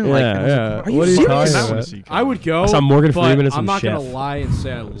 Conan, like, and I was Yeah. like, are What you are you serious? talking I about? wanna see I would Conan. go. I saw Morgan but Freeman as I'm some not gonna chef. lie and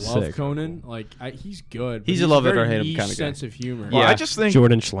say I love Sick. Conan. Like he's good. but He's a a love it very or hate him niche kinda guy. sense of humor. Well, Yeah. I just think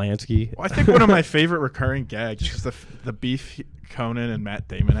Jordan Schlansky. Well, I think one of my favorite recurring gags is the beef Conan and Matt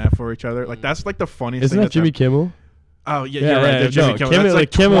Damon have for each other. Like that's like the funniest Isn't thing. that Jimmy Kimmel? Oh yeah, Yeah, you're right. yeah, they're Jimmy no, Kimmel. Kimmel- That's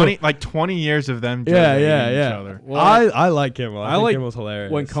like Kimmel- 20 years of them. Yeah, hating yeah. Each other. Well, I like Kimmel. I think like Kimmel's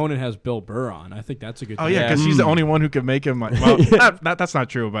hilarious. when Conan has Bill Burr on. I think that's a good. Oh thing. yeah, because Yeah. he's the Mm. only one who could make him like. Well, that's not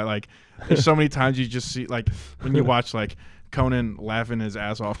true, but like, there's so many times you just see like when you watch like Conan laughing his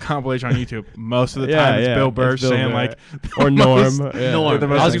ass off compilation on YouTube. Most of the time, it's Bill Burr saying Burr. like, or Norm. most- Yeah. Norm. the I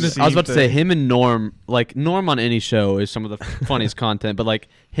most was obscene about to say thing. him and Norm. Like Norm on any show is some of the funniest content, but like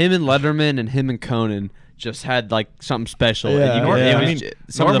him and Letterman and him and Conan just had like something special. Yeah, and you, yeah. it I was mean,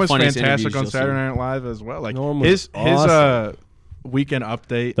 some Norm of the was funniest fantastic interviews on you'll see. Saturday Night Live as well. Like Norm was his awesome. weekend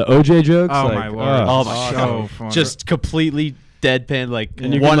update. The OJ jokes. Oh like, my lord! Oh my so God. funny. Just completely deadpan, like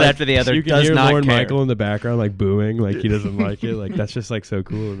And you one can, like, after the other. You can does hear not Lorne care. Michael in the background, like booing, like he doesn't like it. Like that's just like so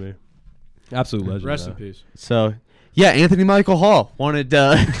cool to me. Absolute legend. Rest though. in peace. So yeah, Anthony Michael Hall wanted.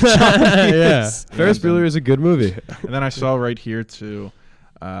 Yeah, Ferris Bueller is a good movie. And then I saw right here too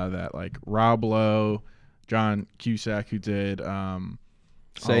that like Rob Lowe, John Cusack, who did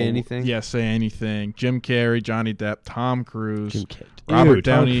Say Anything? Yeah, Say Anything. Jim Carrey, Johnny Depp, Tom Cruise, Jim Carrey. Robert Dude,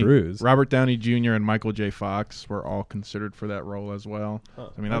 Tom Downey, Cruise. Robert Downey Jr. and Michael J. Fox were all considered for that role as well. I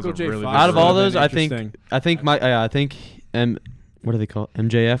mean, that Michael was a J. really Fox big Out of would all have those, been I think what do they call it?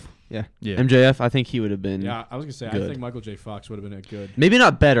 MJF? Yeah. Yeah. MJF. I think he would have been. Yeah, I was gonna say Good. I think Michael J. Fox would have been a good. Maybe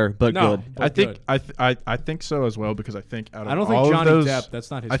not better, but No, good. but I think good. I think so as well because I think out of I don't all think of Johnny those, Depp. That's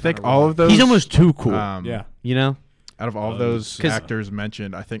not his. I think kinda all role. of those. He's almost too cool. Yeah. You know? Out of all of those 'Cause- actors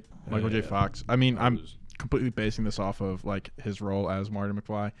mentioned, I think Michael J. Yeah. Fox. I mean, I'm completely basing this off of like his role as Marty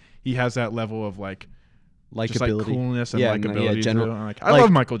McFly. He has that level of like just like Likability. coolness and Yeah, likability. yeah, general- too. And, like, I like,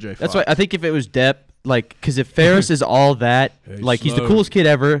 love Michael J. Fox. That's why I think if it was Depp, like, because if Ferris is all that, Hey, like, he's the slow. coolest kid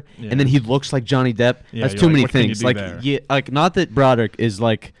ever, Yeah. and then he looks like Johnny Depp, Yeah, that's you're too like, many what can you things. do Like, there? yeah, like, not that Broderick is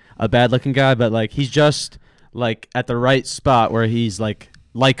like a bad looking guy, but like he's just like at the right spot where he's like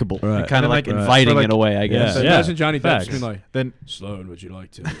likable, Right. and kind And of like like, inviting for, in a way, I guess. So Yeah. imagine Johnny Depp Facts. just being like, Then Sloan, would you like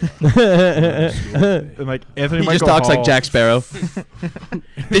to? and like Anthony He Michael just talks Hall, like Jack Sparrow.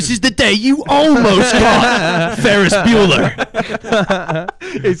 This is the day you almost got Ferris Bueller.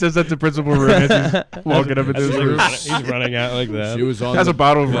 He says that to Principal Room as he's walking up into his room. He's running out like that. She was on Has the- a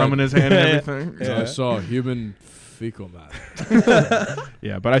bottle of rum in his hand and everything. I saw human fecal matter.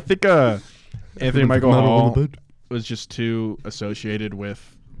 Yeah, but I think Anthony Michael Hall was just too associated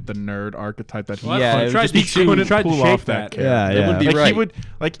with the nerd archetype that he Well, Yeah, that's it fine. would Tried just to be shoot- couldn't tried to pull shape off that. that Yeah, character. yeah. would be Like right. he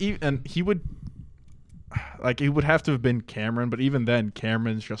would he would like he would have to have been Cameron, but even then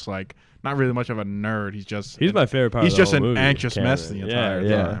Cameron's just like not really much of a nerd. He's my favorite part. He's of the just whole an movie, anxious mess the Cameron. entire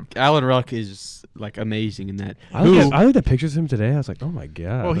yeah. time. Alan Ruck is like amazing in that. I looked at pictures of him today. I was like, oh my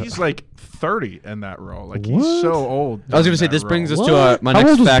god. Well, he's like 30 in that role. Like What? he's so old. I was in gonna say that this brings role. us to my How next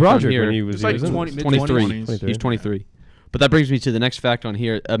old was fact on Broderick here. when he was It's like using? 20 23. 20s. He's 23. But that brings me to the next fact on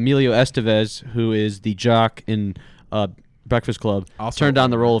here. Emilio Estevez, who is the jock in Breakfast Club, Also turned down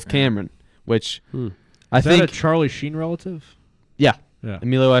the role of yeah. Cameron, which I Is that a think, Charlie Sheen relative? yeah, Yeah.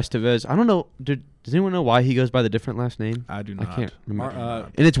 Emilio Estevez. I don't know. Does anyone know why he goes by the different last name? I do I not. can't remember. Mar-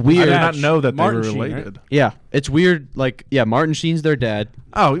 And it's I weird. did Yeah, not know that Martin they were Sheen, right? related. Yeah, it's weird. Like, yeah, Martin Sheen's their dad.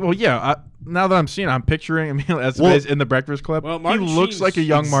 Oh well, yeah. Now that I'm seeing, I'm picturing Emilio Estevez in the Breakfast Club. Well, he Martin looks Sheen's- like a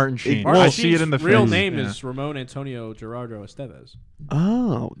young Martin Sheen. Martin I see it Sheen's in the real face. name Yeah. is Ramon Antonio Gerardo Estevez.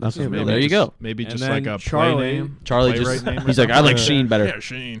 Oh, That's his okay, real there name. you go. Maybe And just then like a Charlie- play name. Charlie playwright just, name or he's like, I like something. Sheen better. Yeah,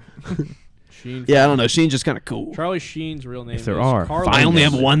 Sheen. Sheen. Yeah, I don't know. Sheen's just kind of cool. Charlie Sheen's real name If there is are, Carlos. I only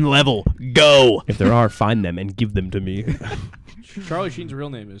have one level. Go. If there are, find them and give them to me. Charlie Sheen's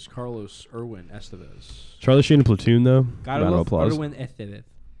real name is Carlos Irwin Estevez. Charlie Sheen in Platoon, though. Round of Carlos applause. Irwin Estevez.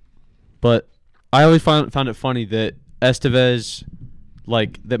 But I always found it funny that Estevez,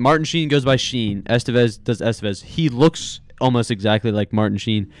 like, that Martin Sheen goes by Sheen. Estevez does Estevez. He looks almost exactly like Martin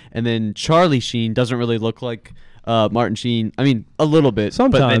Sheen. And then Charlie Sheen doesn't really look like Martin Sheen. I mean, a little bit.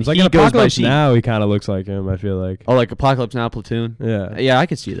 Sometimes, but like then in he goes by Apocalypse Sheen. Now, he kind of looks like him. I feel like. Oh, like Apocalypse Now, Platoon. Yeah. Yeah, I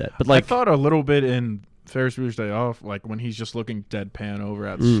could see that. But I like, thought a little bit in Ferris Bueller's Day Off, like when he's just looking deadpan over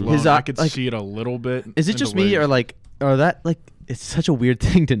at Sloan. His I eye- could like- see it a little bit. is it in just the me way- or like, or that like, it's such a weird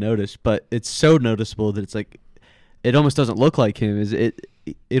thing to notice, but it's so noticeable that it's like, it almost doesn't look like him. Is it?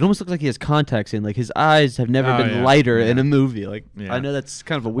 It almost looks like he has contacts in. Like his eyes have never Oh, been yeah. lighter in Yeah. a movie. Like Yeah. I know that's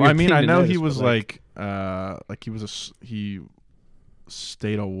kind of a weird. Well, I mean, thing I to know notice, he was but, like he was he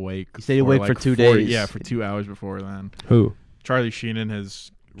stayed awake. He stayed awake for 2 4 days. Yeah, for 2 hours before then. Who? Charlie Sheen in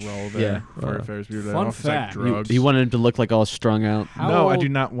his role there for Wow. Ferris Bueller's Day Fun Off. It's like fact. drugs. He wanted him to look like all strung out. How no, I old- do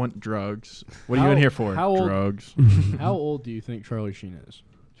not want drugs. What are you How- in here for? how old- Drugs. How old do you think Charlie Sheen is?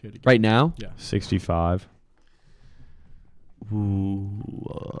 If you had to guess. Right now, 65.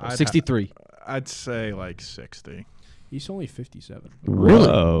 ooh, I'd 63. I'd say like 60. He's only 57. Really?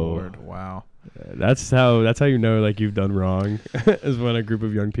 Whoa. Lord, wow. That's how you know like you've done wrong. Is when a group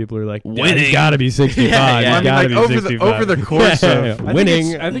of young people are like, Winning. He's got to be 65. Yeah, yeah. He's I mean, got to like, be over the- 65. over the course of-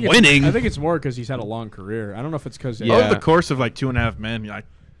 winning. I think Winning. I think it's more because he's had a long career. I don't know if it's because Yeah. Over the course of like 2.5 Men,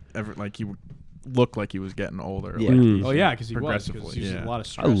 like he would look like he was getting older. Yeah. Like, Mm. he's Oh yeah, because he was. progressively. Because he's Yeah. a lot of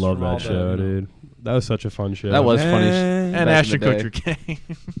stress. I love from all that the, show, you know- dude. That was such a fun show. That was funny. And back in Ashton the day. Kutcher came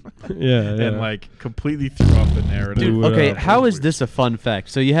yeah. and like completely threw off the narrative. Dude, Blew it okay, up. how is this a fun fact?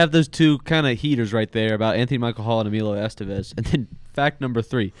 So you have those two kind of heaters right there about Anthony Michael Hall and Emilio Estevez. And then fact number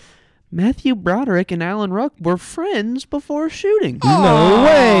 3. Matthew Broderick and Alan Ruck were friends before shooting. No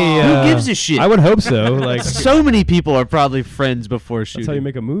way. Who gives a shit? I would hope so. Like So many people are probably friends before shooting. that's how you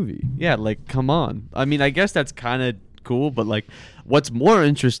make a movie. Yeah, like, come on. I mean, I guess that's kind of cool, but, like, what's more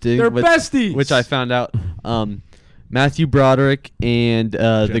interesting... They're which, besties. Which I found out, Matthew Broderick and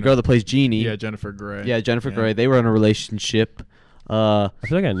the girl that plays Jeannie... Yeah, Jennifer Grey. Yeah, Jennifer Grey. They were in a relationship. I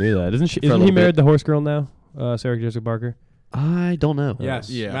feel like I knew that. Isn't a he little married bit. the horse girl now? Sarah Jessica Parker. I don't know. Yes.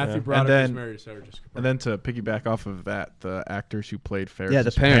 Yeah. Matthew Yeah. Broderick And is then- married to Sarah Jessica Parker. And then to piggyback off of that, the actors who played Ferris, Yeah,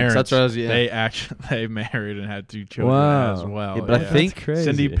 the parents. That's what I was- yeah. They actually they married and had 2 children Wow. as well. Yeah, but I Yeah. think That's crazy.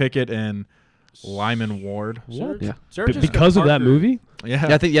 Cindy Pickett and Lyman Ward. Sarah- Yeah. Sarah B- Jessica because of that Parker- movie? Yeah,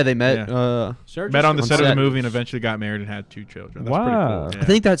 Yeah, I think they met. Yeah. Sarah met on the Jessica set of the set. movie and eventually got married and had 2 children. That's Wow. pretty cool. I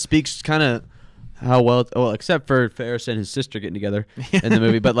think that speaks kind of how well, except for Ferris and his sister getting together in the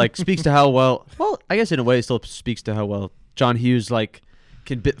movie, but like speaks to how well. Well, I guess in a way, it still speaks to how well John Hughes like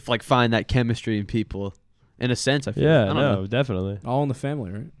can find that chemistry in people. In a sense, I feel. Yeah, I don't no, know. definitely. All in the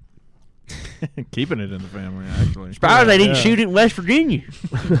family, right? Keeping it in the family, actually. Surprised they didn't Yeah. shoot it in West Virginia.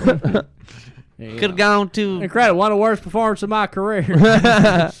 Could have gone to. Incredible. One of the worst performances of my career.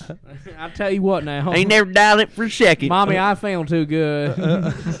 I'll tell you what now. Ain't never dialed it for a second. Mommy, I feel too good.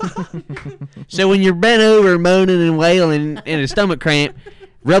 So when you're bent over moaning and wailing and a stomach cramp,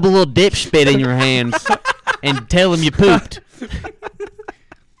 rub a little dip spit in your hands and tell him you pooped.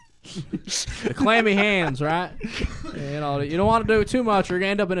 The clammy hands, right? You don't want to do it too much, or you're going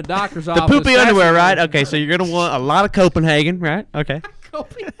to end up in a doctor's The office. poopy underwear, right? Okay, so you're going to want a lot of Copenhagen, right? Okay.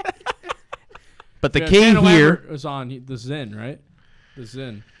 But the key Daniel here... Lambert was on the Zen, right? The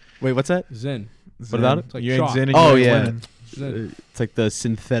Zen. Wait, what's that? Zen. What about it? It's like You ain't chalk. zinning, Oh, you ain't yeah. winning. Zen. It's like the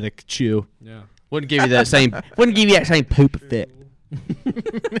synthetic chew. Yeah. Wouldn't give you that same poop effect.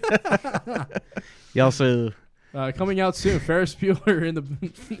 You also... Coming out soon, Ferris Bueller in the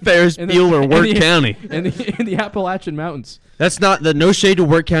Ferris in the- Bueller, in Wirt the- County. in the Appalachian Mountains. That's not the no shade to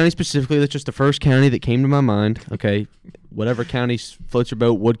Wirt County specifically. That's just the first county that came to my mind. Okay, whatever county floats your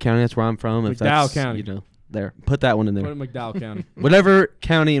boat, Wood County. That's where I'm from. If McDowell that's, County. You know, there. Put that one in Put there. in McDowell County. Whatever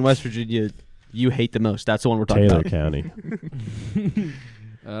county in West Virginia you hate the most. That's the one we're talking Taylor about. County.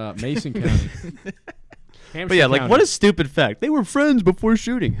 Mason County. But yeah, like what a stupid fact. They were friends before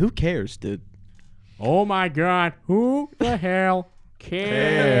shooting. Who cares, dude? Oh my God! Who the hell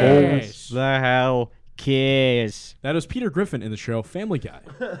cares? The hell cares? That was Peter Griffin in the show Family Guy,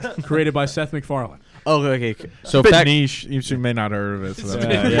 created by Seth MacFarlane. Oh, okay. So It's a bit fact, niche. You may not have heard of it. So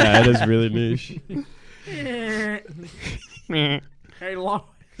that's Yeah, it is really niche. Hey, Lois.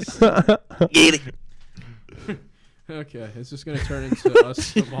 get it. Okay, it's just gonna turn into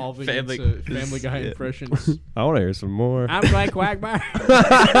us evolving Family- into Family Guy impressions. I want to hear some more. I'm Glenn Quagmire.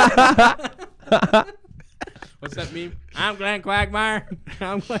 What's that meme? I'm Glenn Quagmire.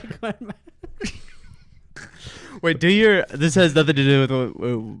 I'm Glenn Quagmire. Wait, do your... This has nothing to do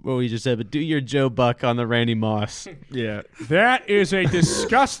with what we just said, but do your Joe Buck on the Randy Moss. yeah. That is a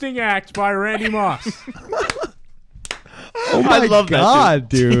disgusting act by Randy Moss. Oh I love God,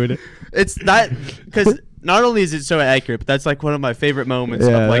 dude. It's not... Because not only is it so accurate, but that's like one of my favorite moments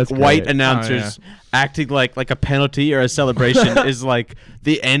Yeah, of like that's white great. announcers acting like a penalty or a celebration is like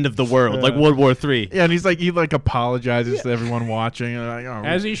the end of the world, like World War III. Yeah, and he apologizes to everyone watching. And like, oh,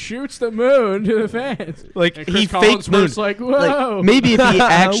 As he shoots the moon to the fans. Like And Chris he faked moon. Collinsworth's like, whoa. Like, maybe if he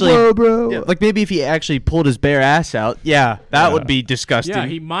actually, Whoa, bro. Yeah, like maybe if he actually pulled his bare ass out, that would be disgusting. Yeah,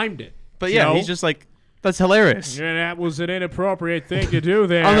 he mimed it. but yeah, No. he's just like, that's hilarious. Yeah, that was an inappropriate thing to do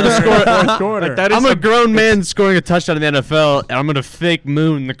there. I'm gonna in score- the fourth quarter. Like, that is I'm a a- grown man scoring a touchdown in the NFL, and I'm gonna fake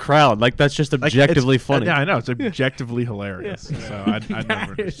moon the crowd. Like that's just like, objectively it's- funny. Yeah, I know. It's objectively hilarious. So I'd That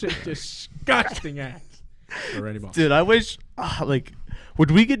never. is a disgusting act. For Randy Moss. Dude, I wish,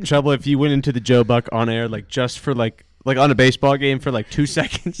 would we get in trouble if you went into the Joe Buck on air, like just for like on a baseball game for like 2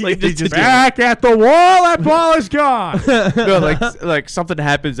 seconds? Like just to do- Back at the wall, that ball is gone. no, like something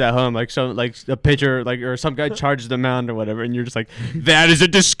happens at home, like a pitcher, or some guy charges the mound or whatever, and you're just like, that is a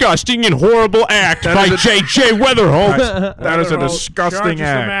disgusting and horrible act by J.J. Weatherholt. That is a Weatherholt disgusting charges the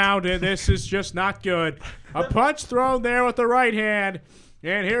act. mound, and this is just not good. A punch thrown there with the right hand,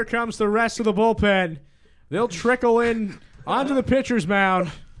 and here comes the rest of the bullpen. They'll trickle in onto the pitcher's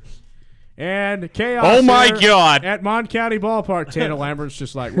mound. And chaos. Oh my here God. At Mon County Ballpark. Tanner Lambert's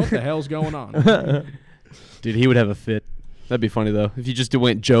just like, what the hell's going on? Dude, he would have a fit. That'd be funny though if you just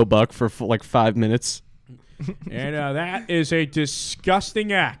went Joe Buck for like 5 minutes. And that is a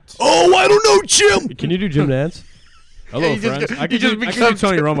disgusting act. Oh, I don't know, Jim. Can you do Jim Dance? Hello, you just friends. get- I you can just do become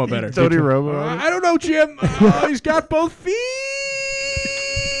Tony Romo better. Tony Romo. I don't know, Jim. He's got both feet.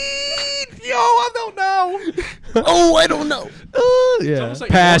 Yo, I don't know. Oh, I don't know. Yeah. Almost like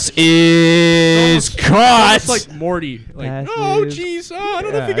Pass Morty. is Almost caught. like Morty. Like, Pass oh, is- jeez. I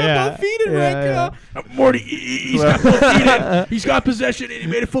don't know if he got Yeah, both feet in yeah, right. Morty, he's got both feet in. He's got possession, and he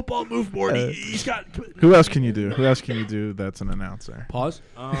made a football move, Morty. He's got... Who else can you do? Who else can you do that's an announcer? Pause.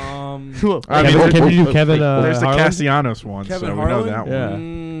 I mean, Can you do Kevin there's the Harlan? Castellanos one, Kevin so we know Harlan? that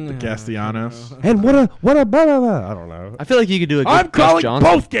one. Yeah. The Castellanos. And what a blah, blah, blah. I don't know. I feel like you could do a good I'm Gus calling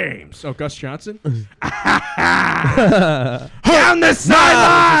Johnson. both games. Oh, Gus Johnson? Down the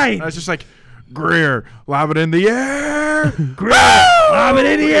sideline! That's just like Greer, lob it in the air. Greer, lob it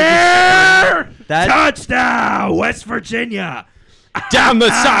in the air! That Touchdown, West Virginia! down the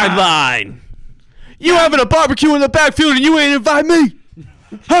sideline. You having a barbecue in the backfield and you ain't invite me?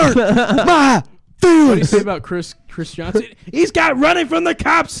 Hurt my What do you feelings. say about Chris Johnson? He's got running from the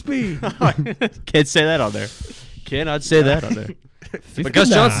cop speed. Can't say that on there. Cannot say that on there. But Gus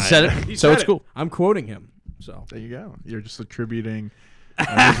Johnson said it, He so said it's it. cool. I'm quoting him. So There you go. You're just attributing his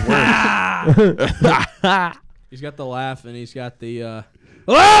words. he's got the laugh and he's got the oh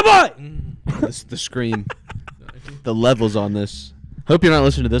boy! This is the scream. The levels on this. Hope you're not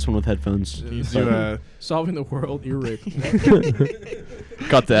listening to this one with headphones. You do, Solving the world ear rape.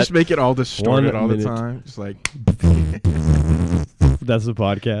 Cut that. just make it all distorted 1 all the minute. time. Just like, That's the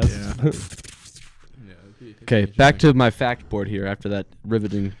podcast. yeah. Okay, back to my fact board here after that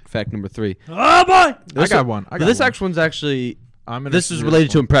riveting fact number 3. Oh boy! I got one. This actual one's actually. I'm gonna This is see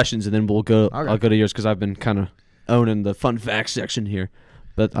related to one. impressions, and then we'll go. Okay. I'll go to yours because I've been kind of owning the fun facts section here.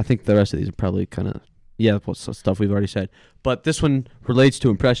 But I think the rest of these are probably kind of stuff we've already said. But this one relates to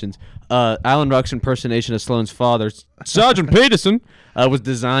impressions. Alan Ruck's impersonation of Sloane's father, Sergeant Peterson, was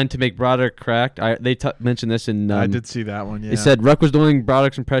designed to make Broderick cracked. They mentioned this in. I did see that one. Yeah. They said Ruck was doing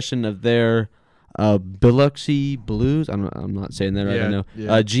Broderick's impression of their Biloxi Blues. I'm not saying that right. Yeah, I know.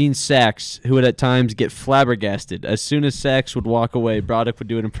 yeah. Gene Sachs, who would at times get flabbergasted. As soon as Sachs would walk away, Broderick would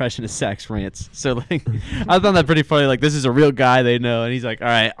do an impression of Sachs rants. So like, I found that pretty funny. Like, this is a real guy they know, and he's like, "All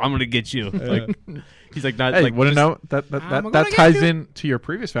right, I'm gonna get you." Like, he's like, not Hey, like. want to just- know I'm that gonna ties get you. in to your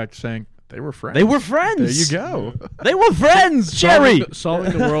previous fact saying they were friends. They were friends. There you go. They were friends, Jerry.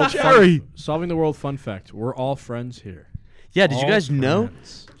 Solving the world. Jerry. Solving the world. Fun fact: we're all friends here. Yeah, did you All guys know?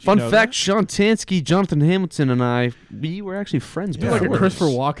 friends. Did you Fun know fact: that? Sean Tansky, Jonathan Hamilton, and we were actually friends You're like a before. Christopher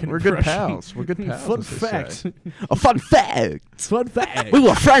Walken. We're good impression. pals. We're good pals. Fun as they fact. say. A fun fact. Fun fact. We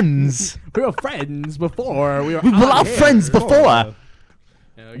were friends. We were friends before. We were all on air. friends before. Yeah,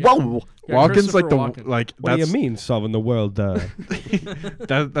 we got- Whoa. got Walken's like Christopher the Walken. like. What do That's you mean solving the world?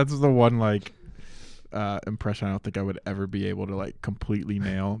 that's the one like impression I don't think I would ever be able to like completely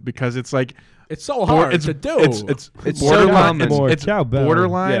nail because it's like It's so hard to do. It's It's so borderline. common. It's Ciao, Bella.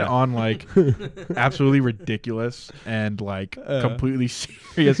 borderline Yeah. on like absolutely ridiculous and like completely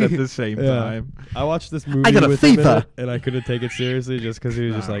serious at the same Yeah. time. I watched this movie got a with him in fever. it, and I couldn't take it seriously just because he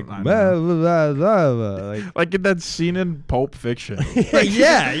was just No, like, I blah, know. blah, blah, blah, like Like in that scene in Pulp Fiction.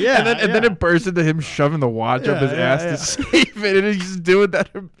 yeah, yeah, and then it bursts into him shoving the watch up his Yeah, ass yeah. to save it, and he's just doing that.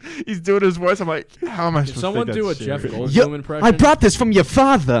 He's doing his voice. I'm like, how am I supposed Someone to do a take that Jeff serious? Goldblum impression. I brought this from your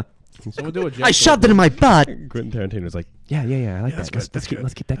father. Someone do a Jeff I shoved it in my butt. Quentin Tarantino was like, yeah, I like that.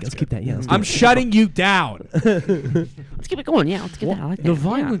 Let's keep that. Yeah, I'm shutting you down. Let's keep it going. Yeah, let's get that. I like The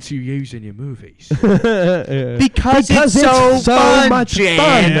violence you use in your movies. Because it's so fun, much Jan.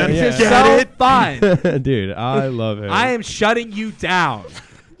 fun. It's Yeah. so fun. Dude, I love him. I am shutting you down.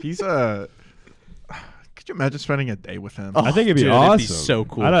 He's a. Could you imagine spending a day with him? I think it'd be Dude, awesome. it'd be so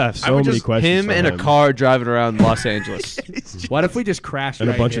cool. I'd have I so would many just- questions. Him for in a him. car driving around Los Angeles. What if we just crashed and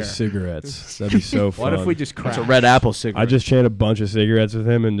right a bunch here? of cigarettes. That'd be so fun. What if we just It's crashed? a red apple cigarette. I just chain a bunch of cigarettes with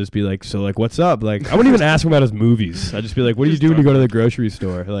him and just be like, so like, what's up? Like, I wouldn't even ask him about his movies. I'd just be like, what do you do when you go to the grocery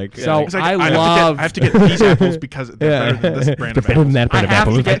store? Like, So- yeah, He's like, I have to get these apples because they're yeah. better than this brand They're of better than apples. that brand of I have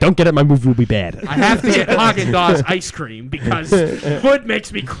apples. to If I get- don't get it, my movie will be bad. I have to get Haagen-Dazs ice cream because food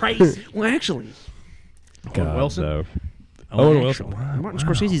makes me crazy. well, actually, God, Wilson? though. Oh, Owen Wilson. Martin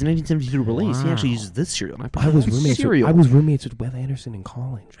Scorsese's 1972 release, he actually uses this cereal. And I was roommates. cereal. I was roommates with Wes Anderson in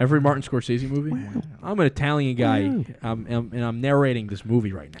college. Every Martin Scorsese movie. I'm an Italian guy, and I'm narrating this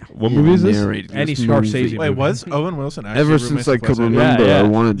movie right now. What movie is this? Any Scorsese Wait, movie. was Owen Wilson actually Ever roommates since I with could Wes Anderson? remember, Yeah, yeah. I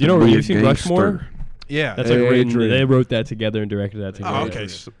wanted You know, to be you've a seen gangster. Rushmore? Yeah, That's like Hey, Adrian. they wrote that together and directed that together. Oh, okay,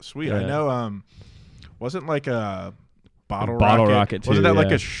 sweet. I Yeah. know. Wasn't like a Bottle Bottle Rocket. Rocket, Wasn't too, that like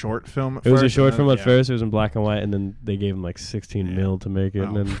yeah. a short film? At It was a first, short and film then- at first. It was in black and white, and then they gave him like 16 mil to make it,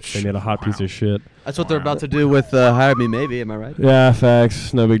 and Oh, then they made a hot piece wow. of shit. That's what they're about to do with Hire Me Maybe, am I right? Yeah,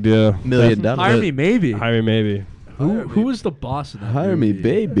 facts. No big deal. $1 million. Hire Me Maybe. Hire me, maybe. Who was the boss of that Hire me, movie?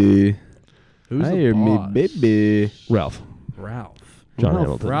 baby. Who's Hire the me, boss? baby. Ralph. Ralph. John Ralph.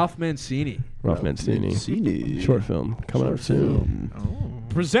 Hamilton. Ralph Mancini. Ralph Mancini. Mancini. Short film coming out soon.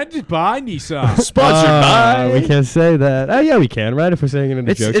 Presented by Nissan. Sponsored by. We can't say that. Oh yeah, we can, right? If we're saying it in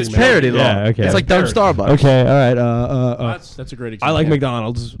a joking It's manner. parody, though. Yeah, okay. It's like dumb Starbucks. Okay, all right. That's a great I example. like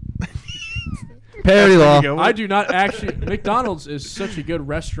McDonald's. Parody law. I do not actually. McDonald's is such a good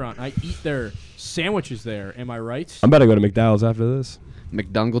restaurant. I eat their sandwiches there. Am I right? I'm about to go to McDonald's after this.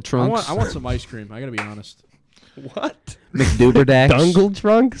 McDungle trunks. I want some ice cream. I gotta be honest. What? McDuberdax. Dungle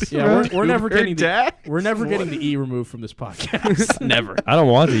trunks? Yeah, bro? we're never getting the Dad? we're never getting the E removed from this podcast. Never. I don't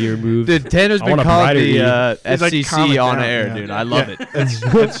want the ear moved. Dude, Tanner's I been want a called brighter the E. He's like, calm FCC it on down, air, yeah. dude. I love Yeah, it.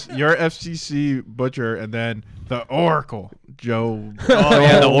 It's your FCC butcher and then the Oracle Joe.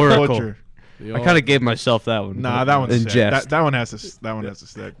 yeah, the Oracle. Butcher. I kind of gave myself that one. Nah, that one's in sick. jest. That one has to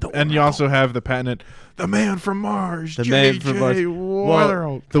stick. And you also have the patent, the man from Mars, The man from Mars. J.J.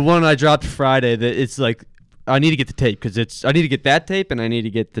 Waterhouse. The one I dropped Friday, that it's like I need to get the tape because I need to get that tape and I need to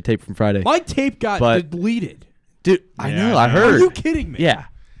get the tape from Friday. My tape got But- deleted. Dude, I Yeah, know. I I know. heard. Are you kidding me? Yeah.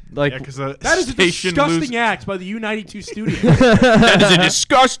 Like Yeah, because That is a disgusting act by the U92 studio. that is a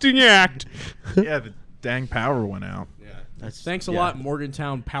disgusting act. Yeah, the dang power went out. Thanks a lot,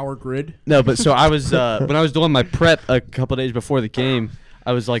 Morgantown Power Grid. No, but so I was when I was doing my prep a couple days before the game,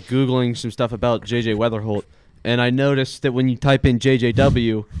 I was like Googling some stuff about JJ Weatherholt, and I noticed that when you type in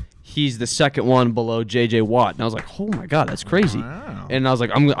JJW, he's the second one below J.J. Watt, and I was like, oh my god, that's crazy. Wow. And I was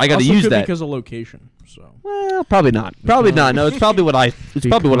like, I got to Also use could be that. because of location. So Well, probably not. Probably not. No, it's probably what I. It's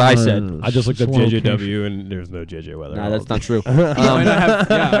probably what I said. I just looked up Location. JJW and there's no JJ weather. Nah, that's not true. You might not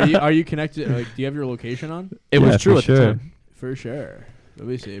have- yeah, are you connected? Like, do you have your location on? It Yeah, was true for at sure. the time. For sure. Let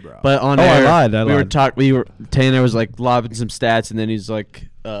me see, bro. But on Oh, I air, lied, I we were lied. Tanner was like lobbing some stats, and then he's like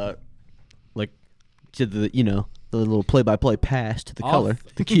to the the little play-by-play pass to the Off. color,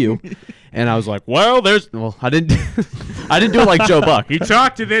 the cue, and I was like, well, I didn't I didn't do it like Joe Buck. he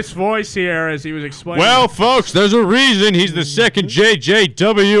talked to this voice here as he was explaining. Well, folks, there's a reason he's the second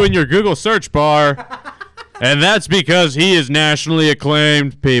JJW in your Google search bar. And that's because he is nationally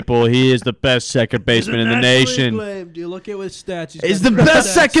acclaimed, people. He is the best second baseman in the nation. You look at his stats. He's the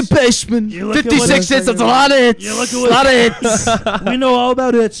best second baseman. look at 56 what hits. his- That's a lot of hits. You look at A what- lot of hits. we know all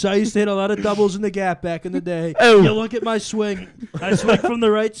about hits. I used to hit a lot of doubles in the gap back in the day. Oh. You look at my swing. I swing from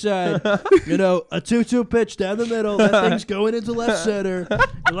the right side. A 2-2 pitch down the middle. That thing's going into left center.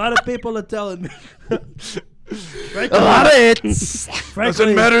 A lot of people are telling me. A lot of hits.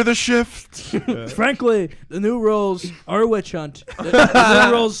 Doesn't matter the shift. Frankly, the new rules are a witch hunt. The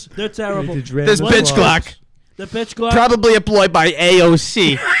new rules, they're terrible. This What pitch was- clock, The pitch clock. probably employed by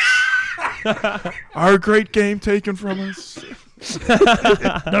AOC. Our great game taken from us.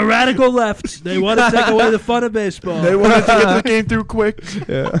 The radical left. They want to take away the fun of baseball. They wanted to get the game through quick.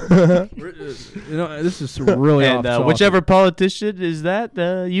 This is really And whichever politician is that,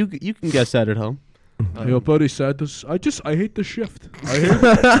 you can guess that at home. Your buddy said this. I hate the shift.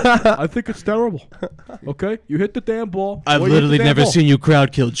 I think it's terrible. Okay, you hit the damn ball. I've Well, you hit the literally damn never ball. seen you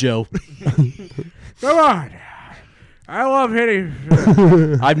crowd kill Joe. Come on. I love hitting.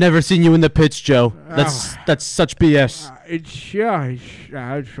 I've never seen you in the pitch, Joe. That's such BS.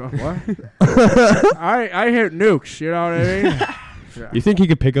 What? I hit nukes. You know what I mean? You think he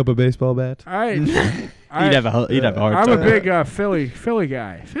could pick up a baseball bat? He'd have a hard I'm time. a big Philly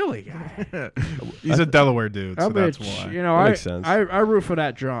guy. He's a Delaware dude, so I'm that's a, why. That makes sense. I root for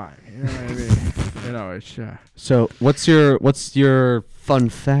that drawing. You know what I mean? It's. So what's your fun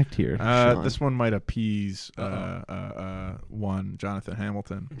fact here? Sean? This one might appease one Jonathan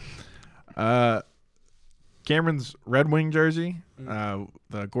Hamilton. Cameron's Red Wing jersey,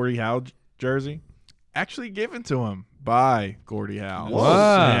 the Gordie Howe jersey, actually given to him by Gordie Howe.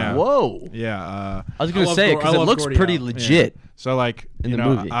 Wow. Whoa. Yeah. I was gonna love say Gor- I because it love looks Gordie pretty Howe. legit. So like In you the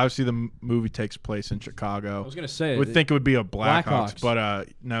know, movie. obviously the movie takes place in Chicago. I was gonna say. I would think it would be a Blackhawks, Blackhawks. but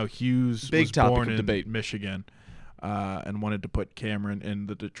no, Hughes Big was topic born of in debate. Michigan, and wanted to put Cameron in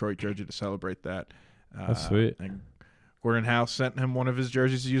the Detroit jersey to celebrate that. That's sweet. And Gordon Howe sent him one of his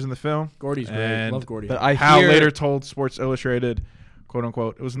jerseys to use in the film. Gordy's great. And- Love Gordy. But I Howe hear later told Sports Illustrated, "quote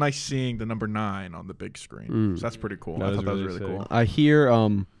unquote," it was nice seeing the number 9 on the big screen. So that's pretty cool. That I is thought that was really really sick. cool. I hear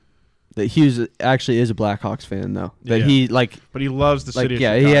that Hughes actually is a Blackhawks fan though. That Yeah. he like, But he loves the Like, city.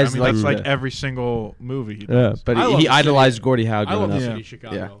 yeah, of he Chicago. has, I mean, like, that's like the- every single movie he Yeah. does. but I love he the city. idolized Gordie Howe I growing love up. the Yeah. city of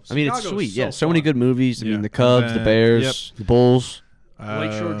Chicago. Yeah, I mean it's Chicago sweet. is Yeah, so many fun. good movies. I Yeah. mean the Cubs, And the then- Bears, the Bulls.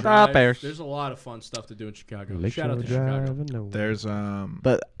 Lakeshore Uh, Drive. Bears. There's a lot of fun stuff to do in Chicago. Shout out to Chicago. There's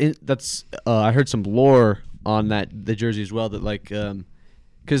But that's I heard some lore on the jersey as well that like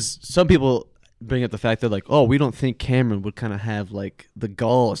because some people bring up the fact that like, oh, we don't think Cameron would kind of have like the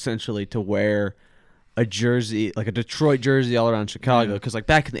gall essentially to wear a jersey, like a Detroit jersey all around Chicago, Yeah. because like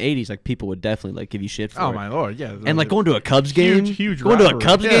back in the 80s, like people would definitely like give you shit for oh it. my lord, yeah. And like going to a Cubs game, huge going to a rivalry.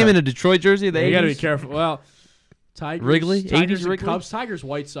 Cubs Yeah. game in a Detroit jersey, in the You got to 80s? be careful. Well, Tigers, Wrigley? Tigers 80s and Wrigley? Cubs, Tigers,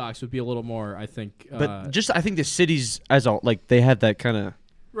 White Sox would be a little more, I think. But just I think the cities as all like they have that kind of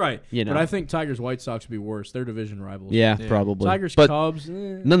right. you know. But I think Tigers, White Sox would be worse. They're division rivals. yeah, Yeah. probably. Tigers, but Cubs.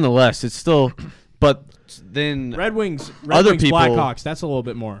 nonetheless, it's still. But then Red Wings, Other people- Blackhawks. That's a little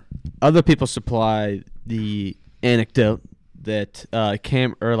bit more. other people supply the anecdote that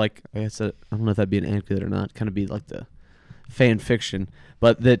Cam or like I guess I don't know if that'd be an anecdote or not. Kind of be like the fan fiction,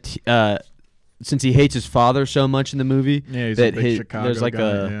 but that since he hates his father so much in the movie, Yeah, he's that a big Chicago there's like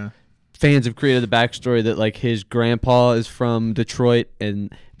guy. Yeah. fans have created the backstory that like his grandpa is from Detroit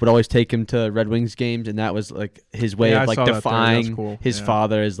and would always take him to Red Wings games, and that was like his way Yeah, of I like saw that theory. That's defying cool. his Yeah.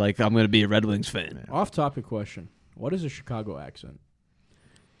 father as like I'm gonna be a Red Wings fan. Off-topic question: what is a Chicago accent?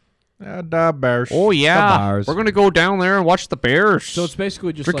 The Bears. Oh yeah, Bears. we're gonna go down there and watch the Bears. So it's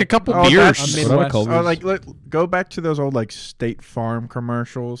basically just drink like a couple Oh, beers. that's- a What Midwest. are Oh, like go back to those old like State Farm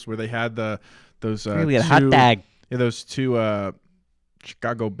commercials where they had those we got a two- hot dog. Yeah, those two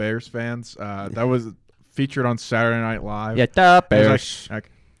Chicago Bears fans. That was featured on Saturday Night Live. Yeah, the He was Bears. like,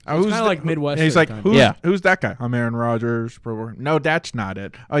 It's who's kinda the- like Midwest and he's at like, the time. who's, Yeah. who's that guy? I'm Aaron Rodgers. No, that's not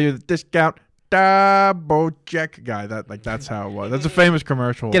it. Oh, you're the discount BoJack guy. That's how it was. That's a famous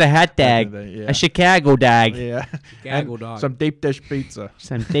commercial. Get a hot back in dog. the day, yeah. A Chicago dog. Yeah. Gaggle And dog. some deep dish pizza.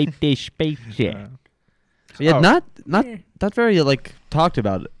 Some deep dish pizza. Yeah. Yeah, Oh. not very like talked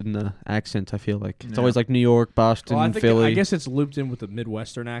about in the accent. I feel like it's Yeah. always like New York, Boston, Well, I think Philly. I guess it's looped in with the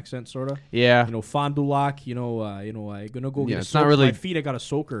Midwestern accent, sort of. Yeah. You know, Fond du Lac. You know, I gonna go Yeah, get a it's not soak. really- My feet. I got a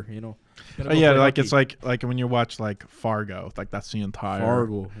soaker. You know. Gonna Oh go yeah, play like hooky. it's like when you watch like Fargo, like that's the entire.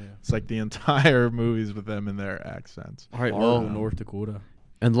 Fargo. Yeah. It's like the entire movies with them in their accents. All right. Fargo, Well, North Dakota.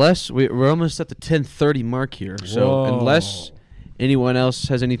 unless we're almost at the 10:30 mark here, so Whoa. unless anyone else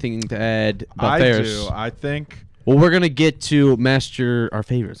has anything to add about I Ferris, do. I think. well, we're gonna get to master our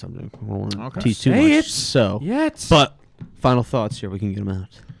favorite subject. I don't want to Okay. tease too Say much. it. So, Yet. but final thoughts here. We can get them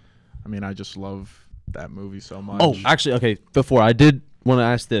out. I mean, I just love that movie so much. Oh, actually, okay. Before I did want to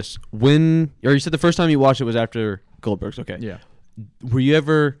ask this: you said the first time you watched it was after Goldberg's. Okay. yeah. Were you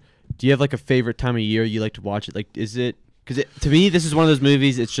ever? Do you have like a favorite time of year you like to watch it? Like, is it? Because to me, this is one of those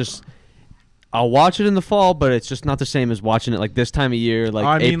movies. It's just I'll watch it in the fall, but it's just not the same as watching it like this time of year, like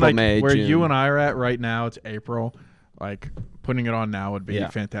I mean, April, like May, where June. you and I are at right now, it's April. Like putting it on now would be Yeah.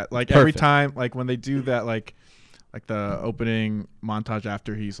 fantastic. Like every Perfect. time, like when they do that, like the opening montage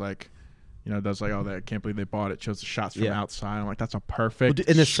after he's like, does like, oh, I can't believe they bought it. Shows the shots from Yeah. outside. I'm like, that's a perfect Well,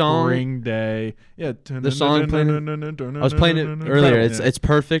 in the song- spring day. Yeah, The song playing I was playing it earlier. It's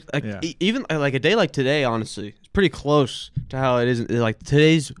perfect. Like Yeah. even like a day like today, honestly, it's pretty close to how it is. Like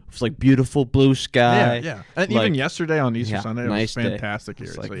today's was like beautiful blue sky. yeah. And Like- even yesterday on Easter Yeah, Sunday, nice it day. was fantastic here.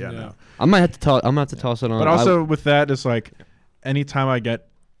 It's So like- yeah, Yeah. no. I might have to toss. I'm gonna have to toss it on. But also with that, it's like anytime I get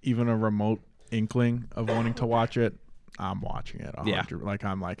even a remote inkling of wanting to watch it, I'm watching it. Yeah. Like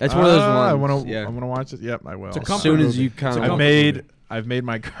I'm like, That's one of those I ones, want to. yeah. I want to watch it. Yep, I will. It's a as comfort soon as movie. you It's kind a of comfort I've made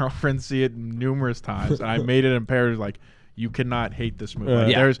my girlfriend see it numerous times, and I made it imperative. Like, you cannot hate this movie.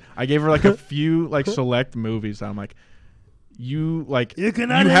 Like, Yeah. I gave her like a few like select movies that I'm like, you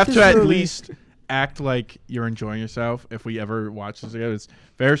cannot hate have this to at movie. least act like you're enjoying yourself. If we ever watch this together, it's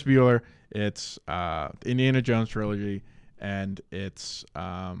Ferris Bueller, it's the Indiana Jones trilogy, and it's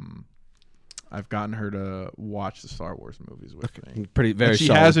I've gotten her to watch the Star Wars movies with me. pretty very. And she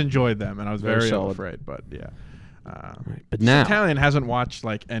solid. has enjoyed them, and I was Very very solid. afraid. But yeah, Right, but now, Italian hasn't watched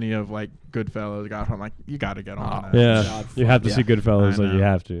like any of like Goodfellas. I'm like, you got to get on that. Yeah, God, you have to yeah. see Goodfellas. I Like you know.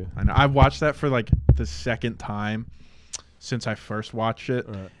 have to. I know. I watched that for like the second time since I first watched it,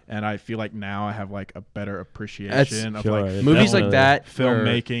 Right. and I feel like now I have like a better appreciation of Sure, like yeah, movies like definitely. that, where-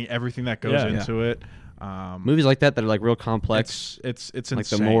 filmmaking, everything that goes Yeah. into it. movies like that that are like real complex. It's Like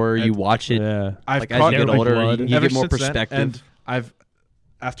insane. the more you And watch it, Yeah. I've like as caught you get like older, blood. you ever get more since then, perspective. and I've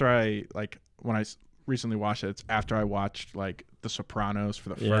after I like when I recently watched it, it's after I watched like The Sopranos for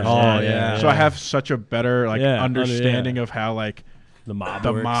the Yeah. first Oh, time. yeah. So I have such a better like Yeah, understanding yeah. of how like The mob.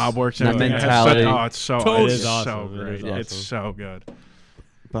 the works. mob works. That And everything. It has mentality. such- it's so Totally. it's It is so awesome. It great. is It's awesome. so good.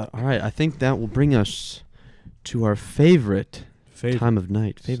 But all right, I think that will bring us to our favorite time of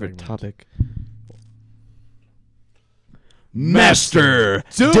night, favorite segment. topic. Master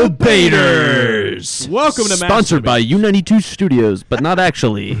Debaters. Welcome to Master Sponsored by Debaters. U92 Studios, but not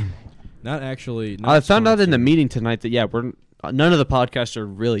actually. Not actually. Not I found out in the sponsored. meeting tonight that we're none of the podcasts are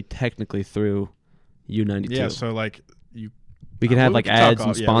really technically through U92. Yeah. So like you. we can have like talk ads off-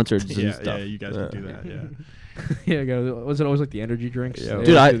 and yeah, sponsors Yeah, and stuff. yeah, you guys can do that. Yeah. Yeah, was it always like the energy drinks? Yeah. They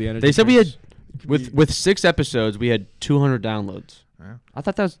Dude, always do the energy they said we drinks. had with 6 episodes we had 200 downloads. Yeah. I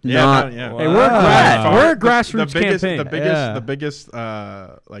thought that was Yeah, not. no, yeah. Hey, we're a Wow. we're a The grassroots biggest, campaign. the biggest,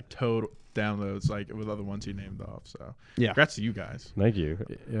 like total downloads, like with other ones you named off. So, Yeah. congrats to you guys. Thank you.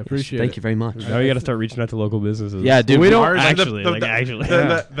 Yeah, appreciate Thank it. you very much. Now you got to start reaching out to local businesses. Yeah, dude. We don't Mars- actually. the- like the- actually.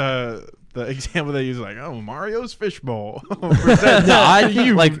 The example they use is like, oh, Mario's Fishbowl. No, I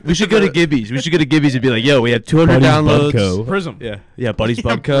think like we should go to Gibby's. We should go to Gibby's and be like, "Yo, we have 200 Buddy's downloads." Budco. Prism. Yeah, Buddy's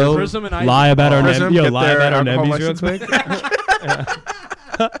Budco. Prism and I. Lie about our Prism, Yo, get lie their about our alcohol nebbies real license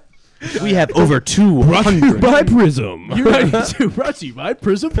quick. We have over 200. By Prism. U92 brought to you by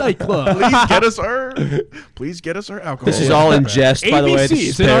Prism Nightclub. Please get us our alcohol. This is all in jest, by the way. ABC This is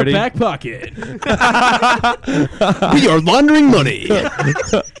is in our parody. back pocket. We are laundering money.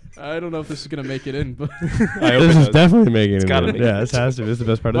 I don't know if this is gonna make it in, but This is definitely making it. gotta in. make Yeah, it. this has to. This is the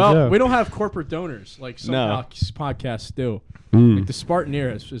best part of the well, show. we don't have corporate donors like some No. podcasts do. Mm. Like the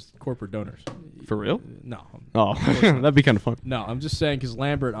Spartaneer is just corporate donors. For real? No, Oh, that'd be kind of fun. no. I'm just saying because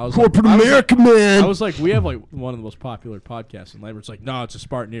Lambert, I was Corporate like, America, I man. was like, we have like one of the most popular podcasts, and Lambert's like, no, it's a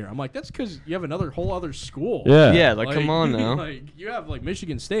Spartaneer. I'm like, that's because you have another whole other school. Yeah. Yeah, like come on now. like you have like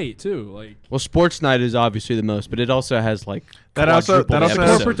Michigan State too. Like Well, Sports Night is obviously the most, but it also has like That also quadruple has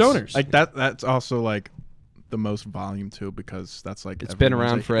episodes. corporate donors. Like that's also like the most volume to because that's like It's been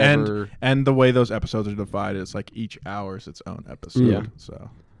around forever. And the way those episodes are divided, it's like each hour is its own episode. Yeah. So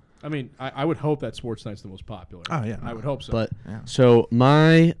I mean, I would hope that Sports Night's the most popular. Oh, yeah. I would hope so. But Yeah. so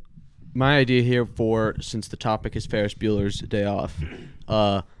my idea here for, since the topic is Ferris Bueller's Day Off,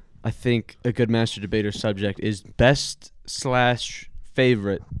 I think a good master debater subject is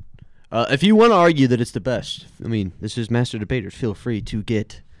best/favorite. If you want to argue that it's the best, I mean, this is master debaters. Feel free to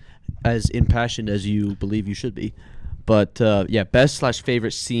get as impassioned as you believe you should be. But yeah,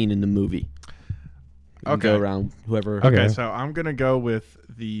 best/favorite scene in the movie. You can Okay. Go around whoever. Okay, so I'm gonna go with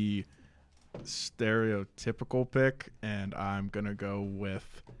the stereotypical pick, and I'm gonna go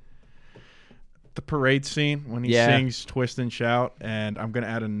with the parade scene when he sings "Twist and Shout," and I'm gonna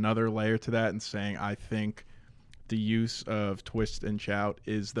add another layer to that and saying I think the use of "Twist and Shout"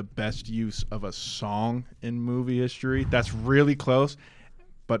 is the best use of a song in movie history. That's really close,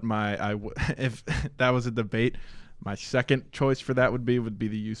 but if that was a debate, my second choice for that would be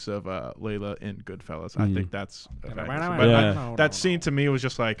the use of Layla in Goodfellas. I think that's but that scene to me was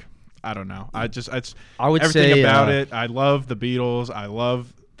just like, I don't know. I would everything say about it. I love the Beatles. I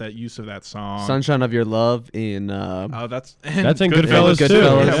love that use of that song. "Sunshine of Your Love" in. That's in Goodfellas too.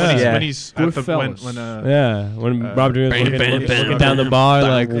 Goodfellas. Yeah. When he's at the, when Robert De Niro's looking down the bar,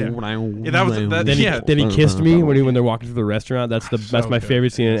 like Did he kiss me when they're walking through the restaurant? That's my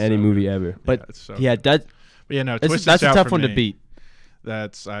favorite scene in any movie ever. But yeah, that. But yeah, no, That's a tough one to beat.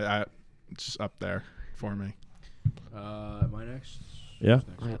 That's it's up there for me. My next. Yeah.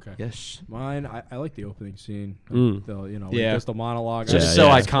 Okay. Yes. Mine, I like the opening scene. Mm. Just the monologue. Just so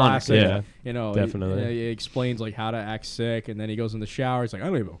iconic. Classic. Yeah. Definitely. He explains like how to act sick, and then he goes in the shower. He's like, I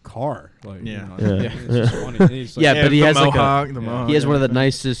don't even have a car. Like, it's just funny. And he's like, But he has Mohawk, he has one of the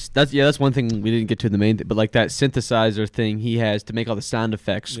nicest. That's one thing we didn't get to in the main thing. But like that synthesizer thing he has to make all the sound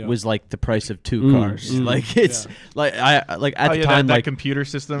effects was like the price of two cars. Like it's like at the time that like computer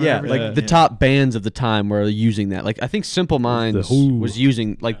system. The top bands of the time were using that. Like I think Simple Minds was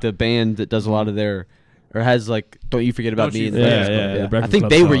using like the band that does a lot of their, or has like "Don't You Forget About Me." The I think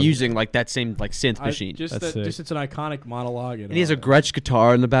they were using like that same like synth machine. Just it's an iconic monologue. And he has a Gretsch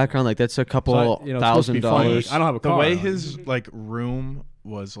guitar in the background. Like that's a couple $1,000. I don't have a car. The way his like room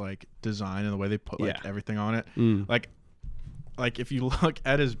was like designed and the way they put like everything on it, like if you look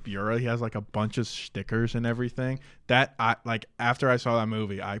at his bureau, he has like a bunch of stickers and everything. That I like after I saw that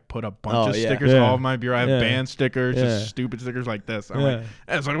movie, I put a bunch of stickers all over my bureau. I have band stickers, just stupid stickers like this. I'm like,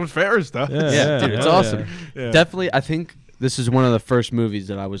 it's like with Ferris stuff. Dude, it's awesome. Yeah. Definitely, I think this is one of the first movies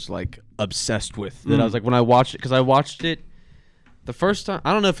that I was like obsessed with. That I was like when I watched it, because I watched it the first time.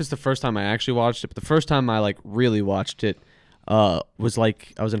 I don't know if it's the first time I actually watched it, but the first time I like really watched it was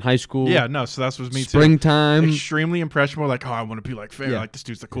like I was in high school. Yeah, no, so that was me too. Springtime. Extremely impressionable. Like, oh, I want to be like Ferris. Like this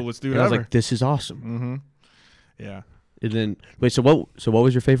dude's the coolest dude and ever. I was like, this is awesome. Mm-hmm. Yeah. And then wait, so what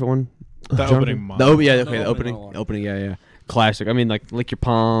was your favorite one? The opening The opening. opening. Yeah. Classic. I mean, like lick your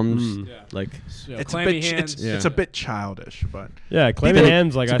palms. Like it's clammy hands. It's a bit childish, but clammy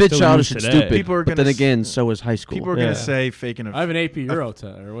hands. Like it's a I bit still childish use and today. stupid. People are but gonna then again, so is high school. people are gonna say faking a I have an AP Euro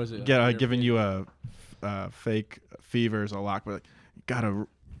test, or was it? giving you a fake fever is a lock, but you gotta.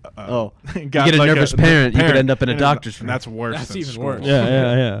 You get a nervous parent, you could end up in a doctor's room. And that's worse. That's than even school. worse.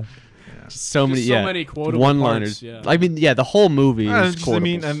 Yeah. So many, so many quotable one-liners. parts, yeah. I mean, the whole movie is quotables. I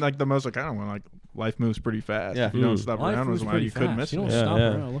mean, and like the most like I don't know, like life moves pretty fast. Yeah. If you don't stop Life around moves as well, pretty you could fast. miss You it. don't stop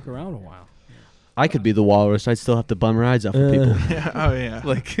Yeah. around, look around a while. I could be the walrus. I'd still have to bum rides out for people. Yeah. Oh yeah.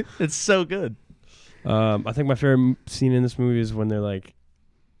 Like it's so good. I think my favorite scene in this movie is when they're like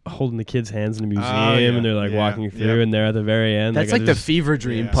holding the kids' hands in the museum and they're like walking through and they're at the very end. That's like the fever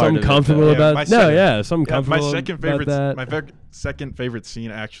dream part. Something of comfortable it, about something comfortable. My second about favorite, that. second favorite scene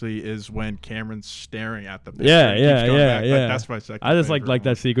actually is when Cameron's staring at the picture. Yeah. Like, that's my second. I just favorite like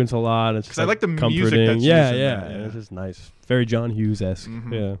that sequence a lot. It's just I like the comforting. music that's used in that, yeah. It's just nice. Very John Hughes-esque.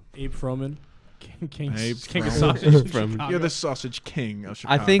 Mhm. Yeah. Abe Froman, King Abe of Froman. Sausage. Chicago. You're the sausage king of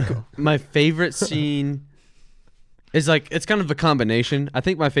Chicago. I think my favorite scene is like it's kind of a combination. I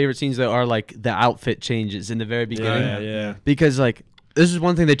think my favorite scenes though are like the outfit changes in the very beginning. Yeah. Because like this is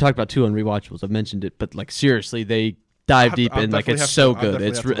one thing they talked about too on rewatchables. I've mentioned it, but like seriously, they dive deep in. Like it's so good.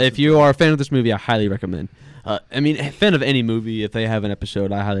 It's if you are a fan of this movie, I highly recommend. I mean, a fan of any movie, if they have an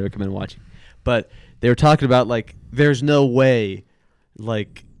episode, I highly recommend watching. But they were talking about like there's no way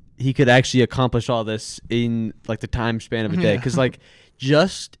like he could actually accomplish all this in like the time span of a day because like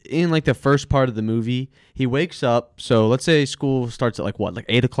just in like the first part of the movie he wakes up, so let's say school starts at like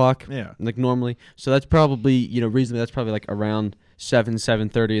 8 o'clock, Yeah. like normally, so that's probably reasonably that's probably like around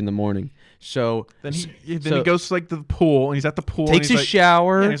 7:30 in the morning. So Then he goes to like the pool, and he's at the pool. takes and a he's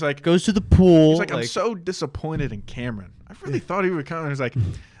shower. and he's like, goes to the pool. He's like, I'm so disappointed in Cameron. I really thought he would come. And he's like,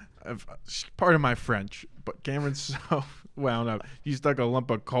 part of my French, but Cameron's so wound up. You stuck a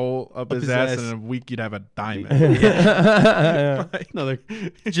lump of coal up his ass, and in a week you'd have a diamond. Like, No, they're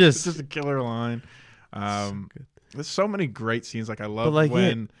it's just a killer line. There's so many great scenes. Like I love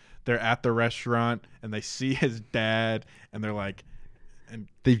when they're at the restaurant and they see his dad, and they're like, and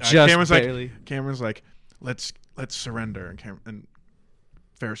Cameron's like, let's surrender, and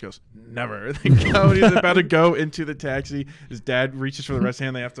Ferris goes, never. They go, he's about to go into the taxi. His dad reaches for the rest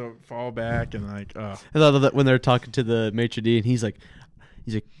hand. They have to fall back, and like, I love that when they're talking to the maitre d', and he's like,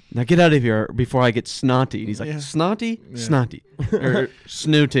 now get out of here before I get snotty. And he's like, snotty, snotty, or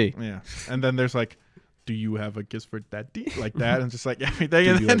snooty. Yeah. And then there's like, do you have a kiss for daddy? Like that, and just like everything.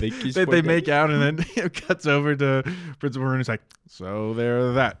 And then they make out, and then it cuts over to Principal Rooney's like, so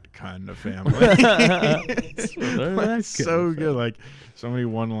they're that kind of family. It's so good. Like so many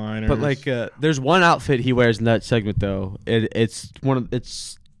one-liners. But like, there's one outfit he wears in that segment though. It's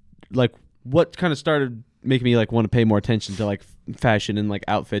like what kind of started making me like want to pay more attention to like fashion and like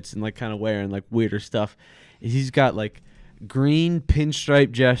outfits and like kind of wearing like weirder stuff. He's got like green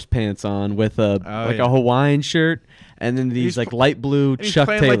pinstripe dress pants on with a a Hawaiian shirt, and then these like light blue Chuck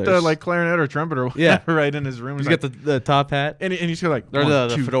Taylors. He's playing like the clarinet or trumpet or whatever right in his room. He's got the top hat, and he's got like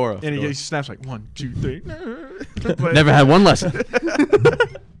the fedora, and he snaps like 1, 2, 3. Never had one lesson.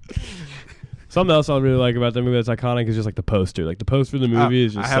 Something else I really like about that movie that's iconic is just like the poster. Like the poster of the movie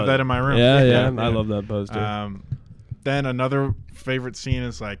is just. I have that in my room. Yeah. I love that poster. Then another favorite scene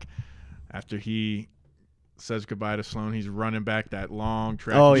is like after he says goodbye to Sloane, he's running back that long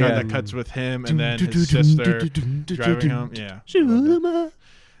track that cuts with him and then his sister driving home. Yeah,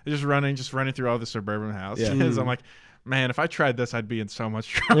 just running through all the suburban houses. I'm like, man, if I tried this, I'd be in so much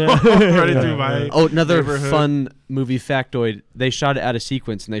trouble. Running through my another neighborhood. Fun movie factoid: they shot it out of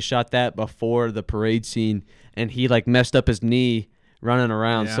sequence, and they shot that before the parade scene, and he like messed up his knee running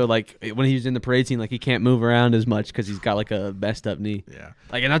around. So like when he was in the parade scene, like he can't move around as much because he's got like a messed up knee. Yeah,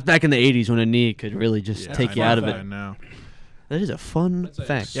 like and that's back in the '80s when a knee could really just take you out of it. I know. That is a fun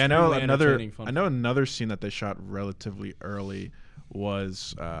fact. Yeah, I know another scene that they shot relatively early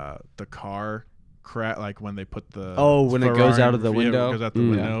was the car crash, like when they put the when it goes out of the window. It goes out the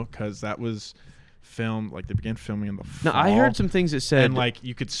window because that was filmed like they began filming in the fall. No, I heard some things that said and like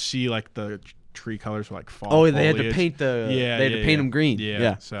you could see like the tree colors were like fall. They had to paint them green.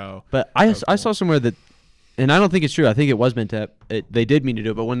 Yeah. So, but I saw somewhere that, and I don't think it's true. I think it was meant to. They did mean to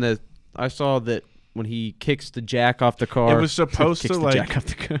do it, but I saw that when he kicks the jack off the car, it was supposed to like.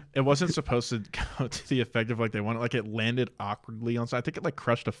 It wasn't supposed to go to the effect of like they wanted. Like it landed awkwardly on side. I think it like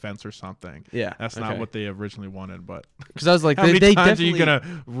crushed a fence or something. Yeah, that's not what they originally wanted. But because I was like, how many times are you gonna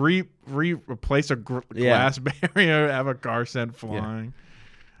replace a glass barrier? Have a car sent flying. Yeah.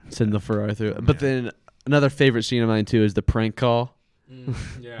 Send the Ferrari through it. But then another favorite scene of mine too is the prank call.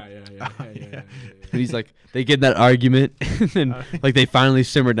 Yeah. And he's like, they get in that argument, and like they finally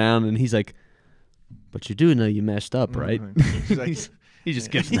simmer down, and he's like, "But you do know you messed up, right?" He's like, he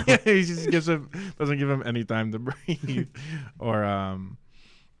just gives. He just doesn't give him any time to breathe. Or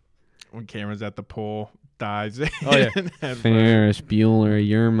when Cameron's at the pool, dives in. Ferris Bueller,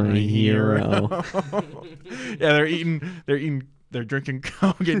 you're my hero. They're drinking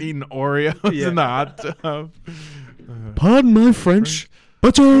Coke and eating Oreos in the hot tub. Pardon my French,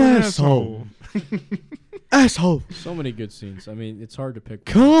 but you're an asshole. Asshole. So many good scenes. I mean, it's hard to pick.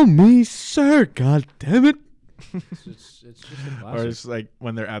 Call me sir, god damn it. It's just a classic. Or it's like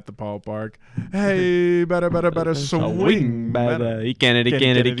when they're at the ballpark. Hey, better swing, better. He can it,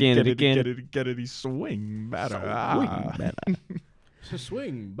 get it, he swing, better.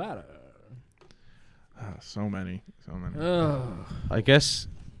 Swing, better. So many. I guess.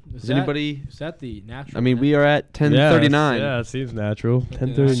 Is that the natural? I mean, we are at 10:39. Yeah, it seems natural.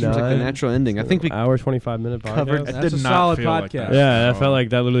 10:39. Seems like the natural ending. I think we hour 25-minute covered. podcast. That's a solid podcast. Like Yeah, I felt like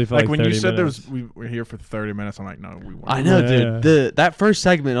that literally felt like when 30 you said minutes. we were here for 30 minutes. I'm like, no, we weren't. I know, dude. That first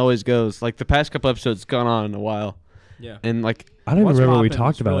segment always goes like the past couple episodes gone on in a while. Yeah. And like I don't even remember what we poppin'?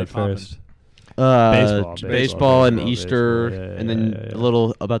 talked What's about really at first. Baseball and Easter, baseball. and then a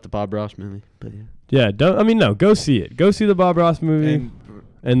little about the Bob Ross movie. But yeah, go see it. Go see the Bob Ross movie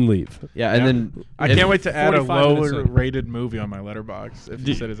and leave. Yeah, and then I can't wait to add a 45 minutes lower in. rated movie on my letterbox. If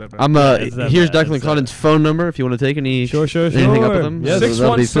you said is that bad? I'm Is that here's bad? Declan Is Condon's phone number if you want to take any Sure. anything up with him. Yes.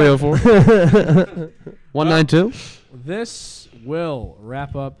 That'll be 304 192. This will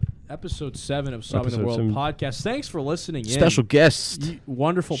wrap up episode 7 of Solving the World podcast. Thanks for listening in. Special guest.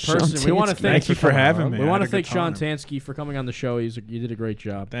 Wonderful Sean person. We want to Tansky. thank you for having me. We I want had to a thank good Sean time. Tansky for coming on the show. You did a great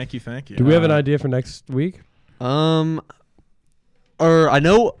job. Thank you. Do we have an idea for next week? Or I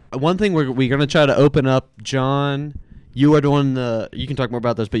know one thing we're gonna try to open up. John, you are doing the. You can talk more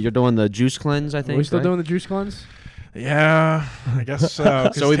about this, but you're doing the juice cleanse. I think. Are we still right? doing the juice cleanse? Yeah, I guess so.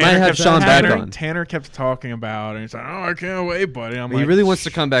 'Cause So we might Tanner have kept- Sean back Tanner- on. Tanner kept talking about it. And he's like, "Oh, I can't wait, buddy." I'm He like, really wants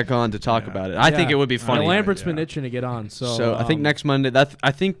to come back on to talk Yeah. about it. I think Yeah. it would be And funny. Lambert's been Yeah. itching to get on. So I think next Monday.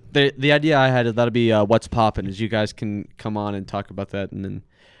 I think the idea I had is that'll be what's popping. Is you guys can come on and talk about that, and then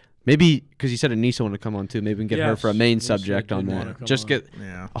maybe because you said Anissa wanted to come on too. Maybe we can get her for a main Anissa subject did on wanna that. come Just on. get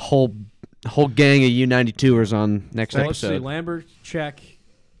Yeah. a whole gang of U92ers on next So let's see. episode. Lambert, check.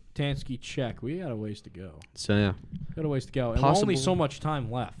 Tansky, check. We got a ways to go. So yeah, Got a ways to go. And Possible- only so much time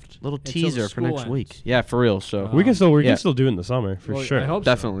left. little until the teaser for school next ends. week. Yeah, for real. So Uh, We can still yeah. do it in the summer for Well, sure. I hope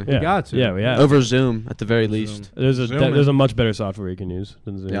Definitely. So. Yeah. We got to. Yeah, we have. over Zoom at the very Zoom. least. There's Zoom a much better software you can use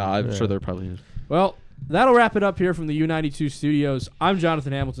than Zoom. Yeah, I'm sure there probably is. Well, that'll wrap it up here from the U92 studios. I'm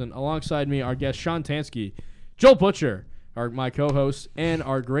Jonathan Hamilton. Alongside me, our guest, Sean Tansky, Joel Butcher, my co-host, and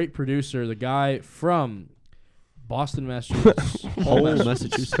our great producer, the guy from Boston, Massachusetts.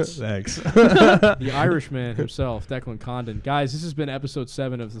 Massachusetts. Thanks. The Irishman himself, Declan Condon. Guys, this has been episode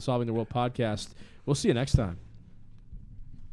 7 of the Solving the World podcast. We'll see you next time.